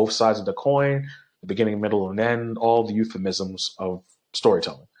you both sides of the coin, the beginning, middle, and end, all the euphemisms of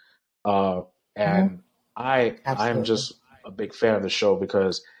storytelling. Uh, Hmm. and I'm Absolutely. just a big fan of the show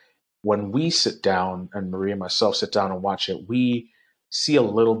because when we sit down and Maria and myself sit down and watch it, we see a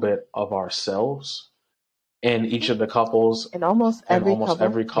little bit of ourselves in each Hmm. of the couples In almost and every almost couple.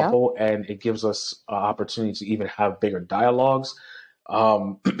 every Yeah. couple, and it gives us an opportunity to even have bigger dialogues.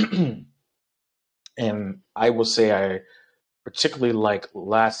 Um, and I will say I particularly like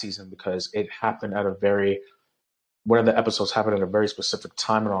last season because it happened at one of the episodes happened at a very specific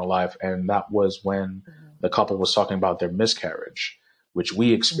time in our life, and that was when Hmm. the couple was talking about their miscarriage, which we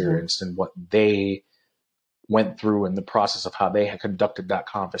Hmm. experienced and what they went through in the process of how they had conducted that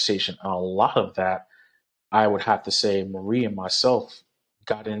conversation. And a lot of that, I would have to say, Marie and myself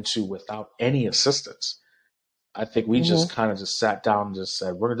got into without any assistance. I think we just Mm-hmm. kind of just sat down and just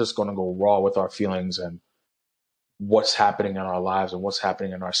said, we're just going to go raw with our feelings and what's happening in our lives and what's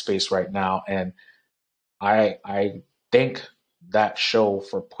happening in our space right now. And I thank that show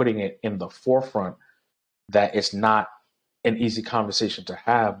for putting it in the forefront that it's not an easy conversation to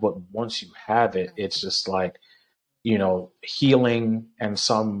have, but once you have it, it's just like, healing and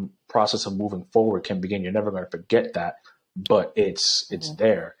some process of moving forward can begin. You're never going to forget that, but it's Mm-hmm.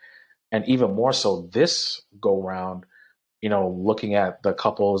 there. And even more so this go round, looking at the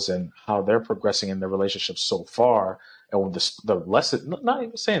couples and how they're progressing in their relationships so far, and with the lesson, not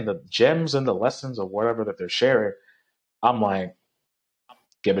even saying the gems and the lessons or whatever that they're sharing, I'm like,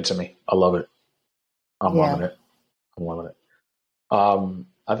 give it to me. I love it. I'm loving Yeah. it. I'm loving it.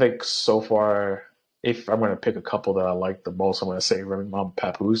 I think so far, if I'm going to pick a couple that I like the most, I'm going to say Remy Mom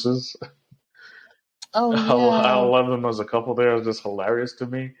Papooses. Oh I yeah. love them as a couple. They're just hilarious to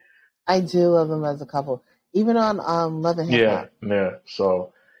me. I do love them as a couple. Even on Love and Hip Yeah, Hop. yeah.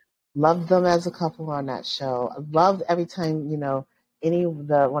 So, Loved them as a couple on that show. I loved every time, any of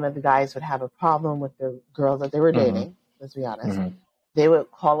the one of the guys would have a problem with the girls that they were hmm dating, let's be honest. hmm They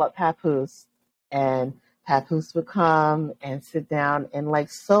would call up Papoose, and Papoose would come and sit down and like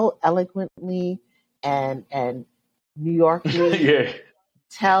so eloquently and New Yorkly yeah,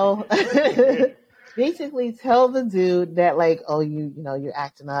 tell basically tell the dude that like, oh, you're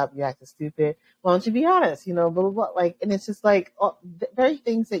acting up, you're acting stupid. Why don't you be honest? Blah blah blah. Like, and it's just like the very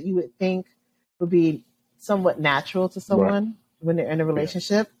things that you would think would be somewhat natural to right. someone when they're in a Yeah,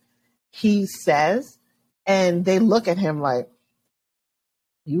 relationship. He says, and they look at him like,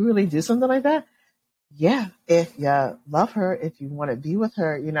 "You really do something like that?" Yeah, if you love her, if you want to be with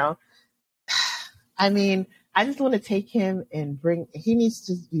her. I mean, I just want to take him and he needs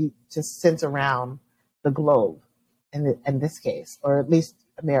to be just sent around the globe in this case, or at least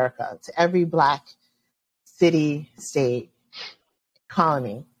America, to every black city, state,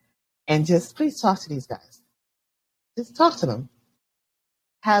 colony, and just please talk to these guys. Just talk to them.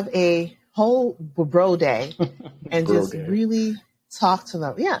 Have a whole bro day and bro, just day. really talk to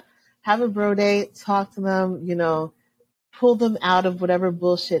them. Yeah. Have a bro day, talk to them, pull them out of whatever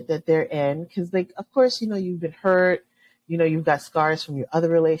bullshit that they're in. Because, like, of course, you've been hurt. You've got scars from your other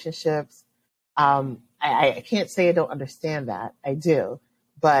relationships. I can't say I don't understand that. I do.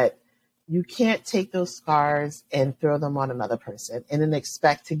 But you can't take those scars and throw them on another person and then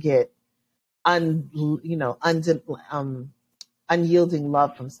expect to get un, you know, un, unyielding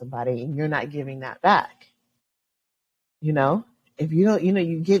love from somebody and you're not giving that back. You know, if you don't,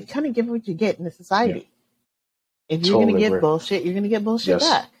 you get kind of give what you get in the Yeah, society. If you're gonna totally get agree. bullshit, you're gonna get bullshit Yes,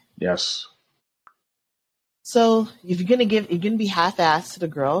 back. yes, So if you're gonna be half-assed to the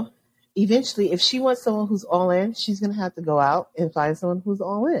girl. Eventually, if she wants someone who's all in, she's gonna have to go out and find someone who's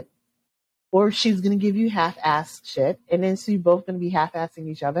all in, or she's gonna give you half-assed shit, and then so you're both gonna be half-assing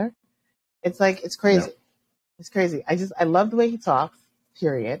each other. It's like it's yeah. crazy. It's crazy. I love the way he talks.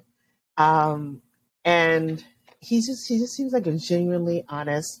 Period. Um, and he just seems like a genuinely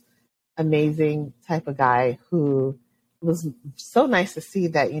honest, amazing type of guy who was so nice to see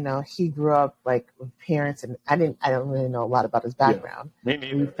that he grew up like with parents, and I don't really know a lot about his Yeah, background. me We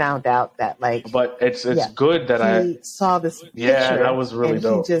neither. found out that like But it's yeah, good that he saw this yeah, that picture was really and he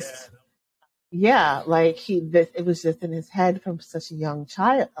dope. just yeah, like it was just in his head from such a young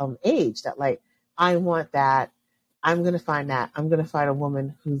child age that like I want that. I'm gonna find that. I'm gonna find a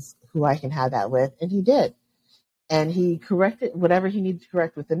woman who I can have that with, and he did. And he corrected whatever he needed to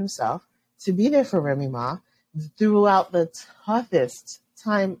correct within himself to be there for Remy Ma throughout the toughest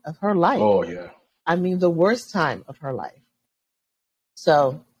time of her life. Oh yeah, I mean, the worst time of her life.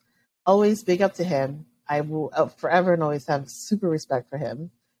 So always big up to him. I will forever and always have super respect for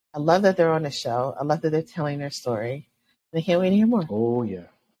him. I love that they're on the show. I love that they're telling their story. And I can't wait to hear more. oh yeah.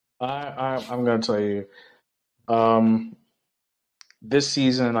 I'm gonna tell you, um, this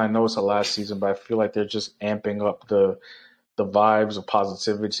season. I know it's the last season, but I feel like they're just amping up the vibes of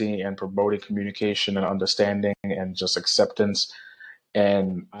positivity and promoting communication and understanding and just acceptance.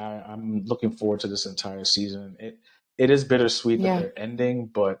 And I'm looking forward to this entire season. It is bittersweet that Yeah. they're ending,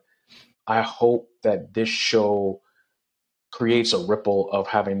 but I hope that this show creates a ripple of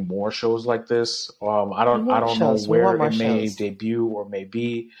having more shows like this. We I want don't know shows. We want where more it may shows. debut or may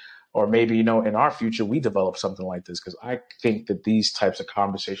be, or maybe in our future we develop something like this because I think that these types of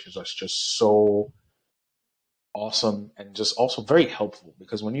conversations are just so awesome and just also very helpful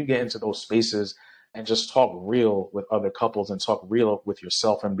because when you get into those spaces and just talk real with other couples and talk real with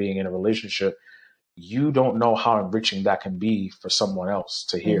yourself and being in a relationship, you don't know how enriching that can be for someone else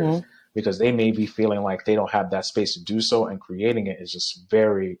to hear Mm-hmm. because they may be feeling like they don't have that space to do so, and creating it is just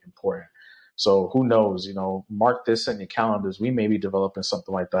very important. So who knows? Mark this in your calendars. We may be developing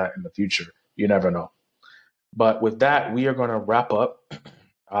something like that in the future. You never know. But with that, we are going to wrap up.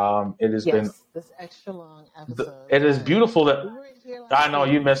 It has been Yes, this extra long episode, it is but beautiful that we weren't here I last know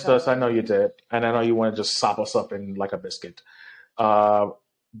week, you missed us. I know so you did, and I know you want to just sop us up in like a biscuit. Uh,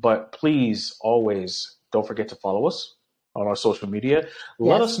 but please, always don't forget to follow us on our social media.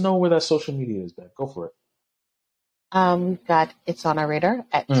 Let us yes. know where that social media is, Ben. Go for it. We've got It's on Our Radar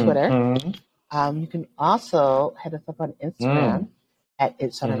at Twitter. Mm-hmm. You can also hit us up on Instagram at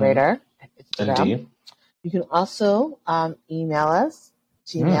It's on Our Mm-hmm. Radar at Instagram. Indeed. You can also email us,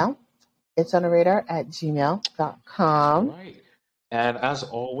 Gmail. It's on a radar at gmail.com. Right. And as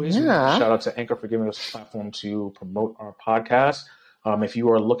always, we Yeah. shout out to Anchor for giving us a platform to promote our podcast. If you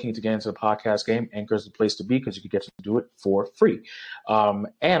are looking to get into the podcast game, Anchor is the place to be because you can get to do it for free.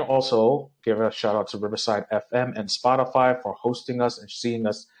 And also give a shout out to Riverside FM and Spotify for hosting us and seeing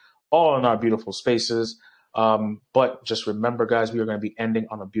us all in our beautiful spaces. But just remember, guys, we are going to be ending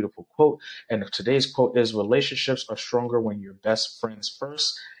on a beautiful quote. And today's quote is: relationships are stronger when you're best friends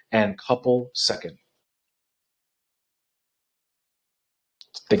first and couple second.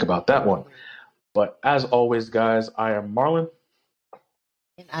 Think about that one. But as always, guys, I am Marlon.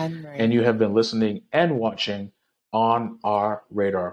 And I'm Marie. And you have been listening and watching On Our Radar.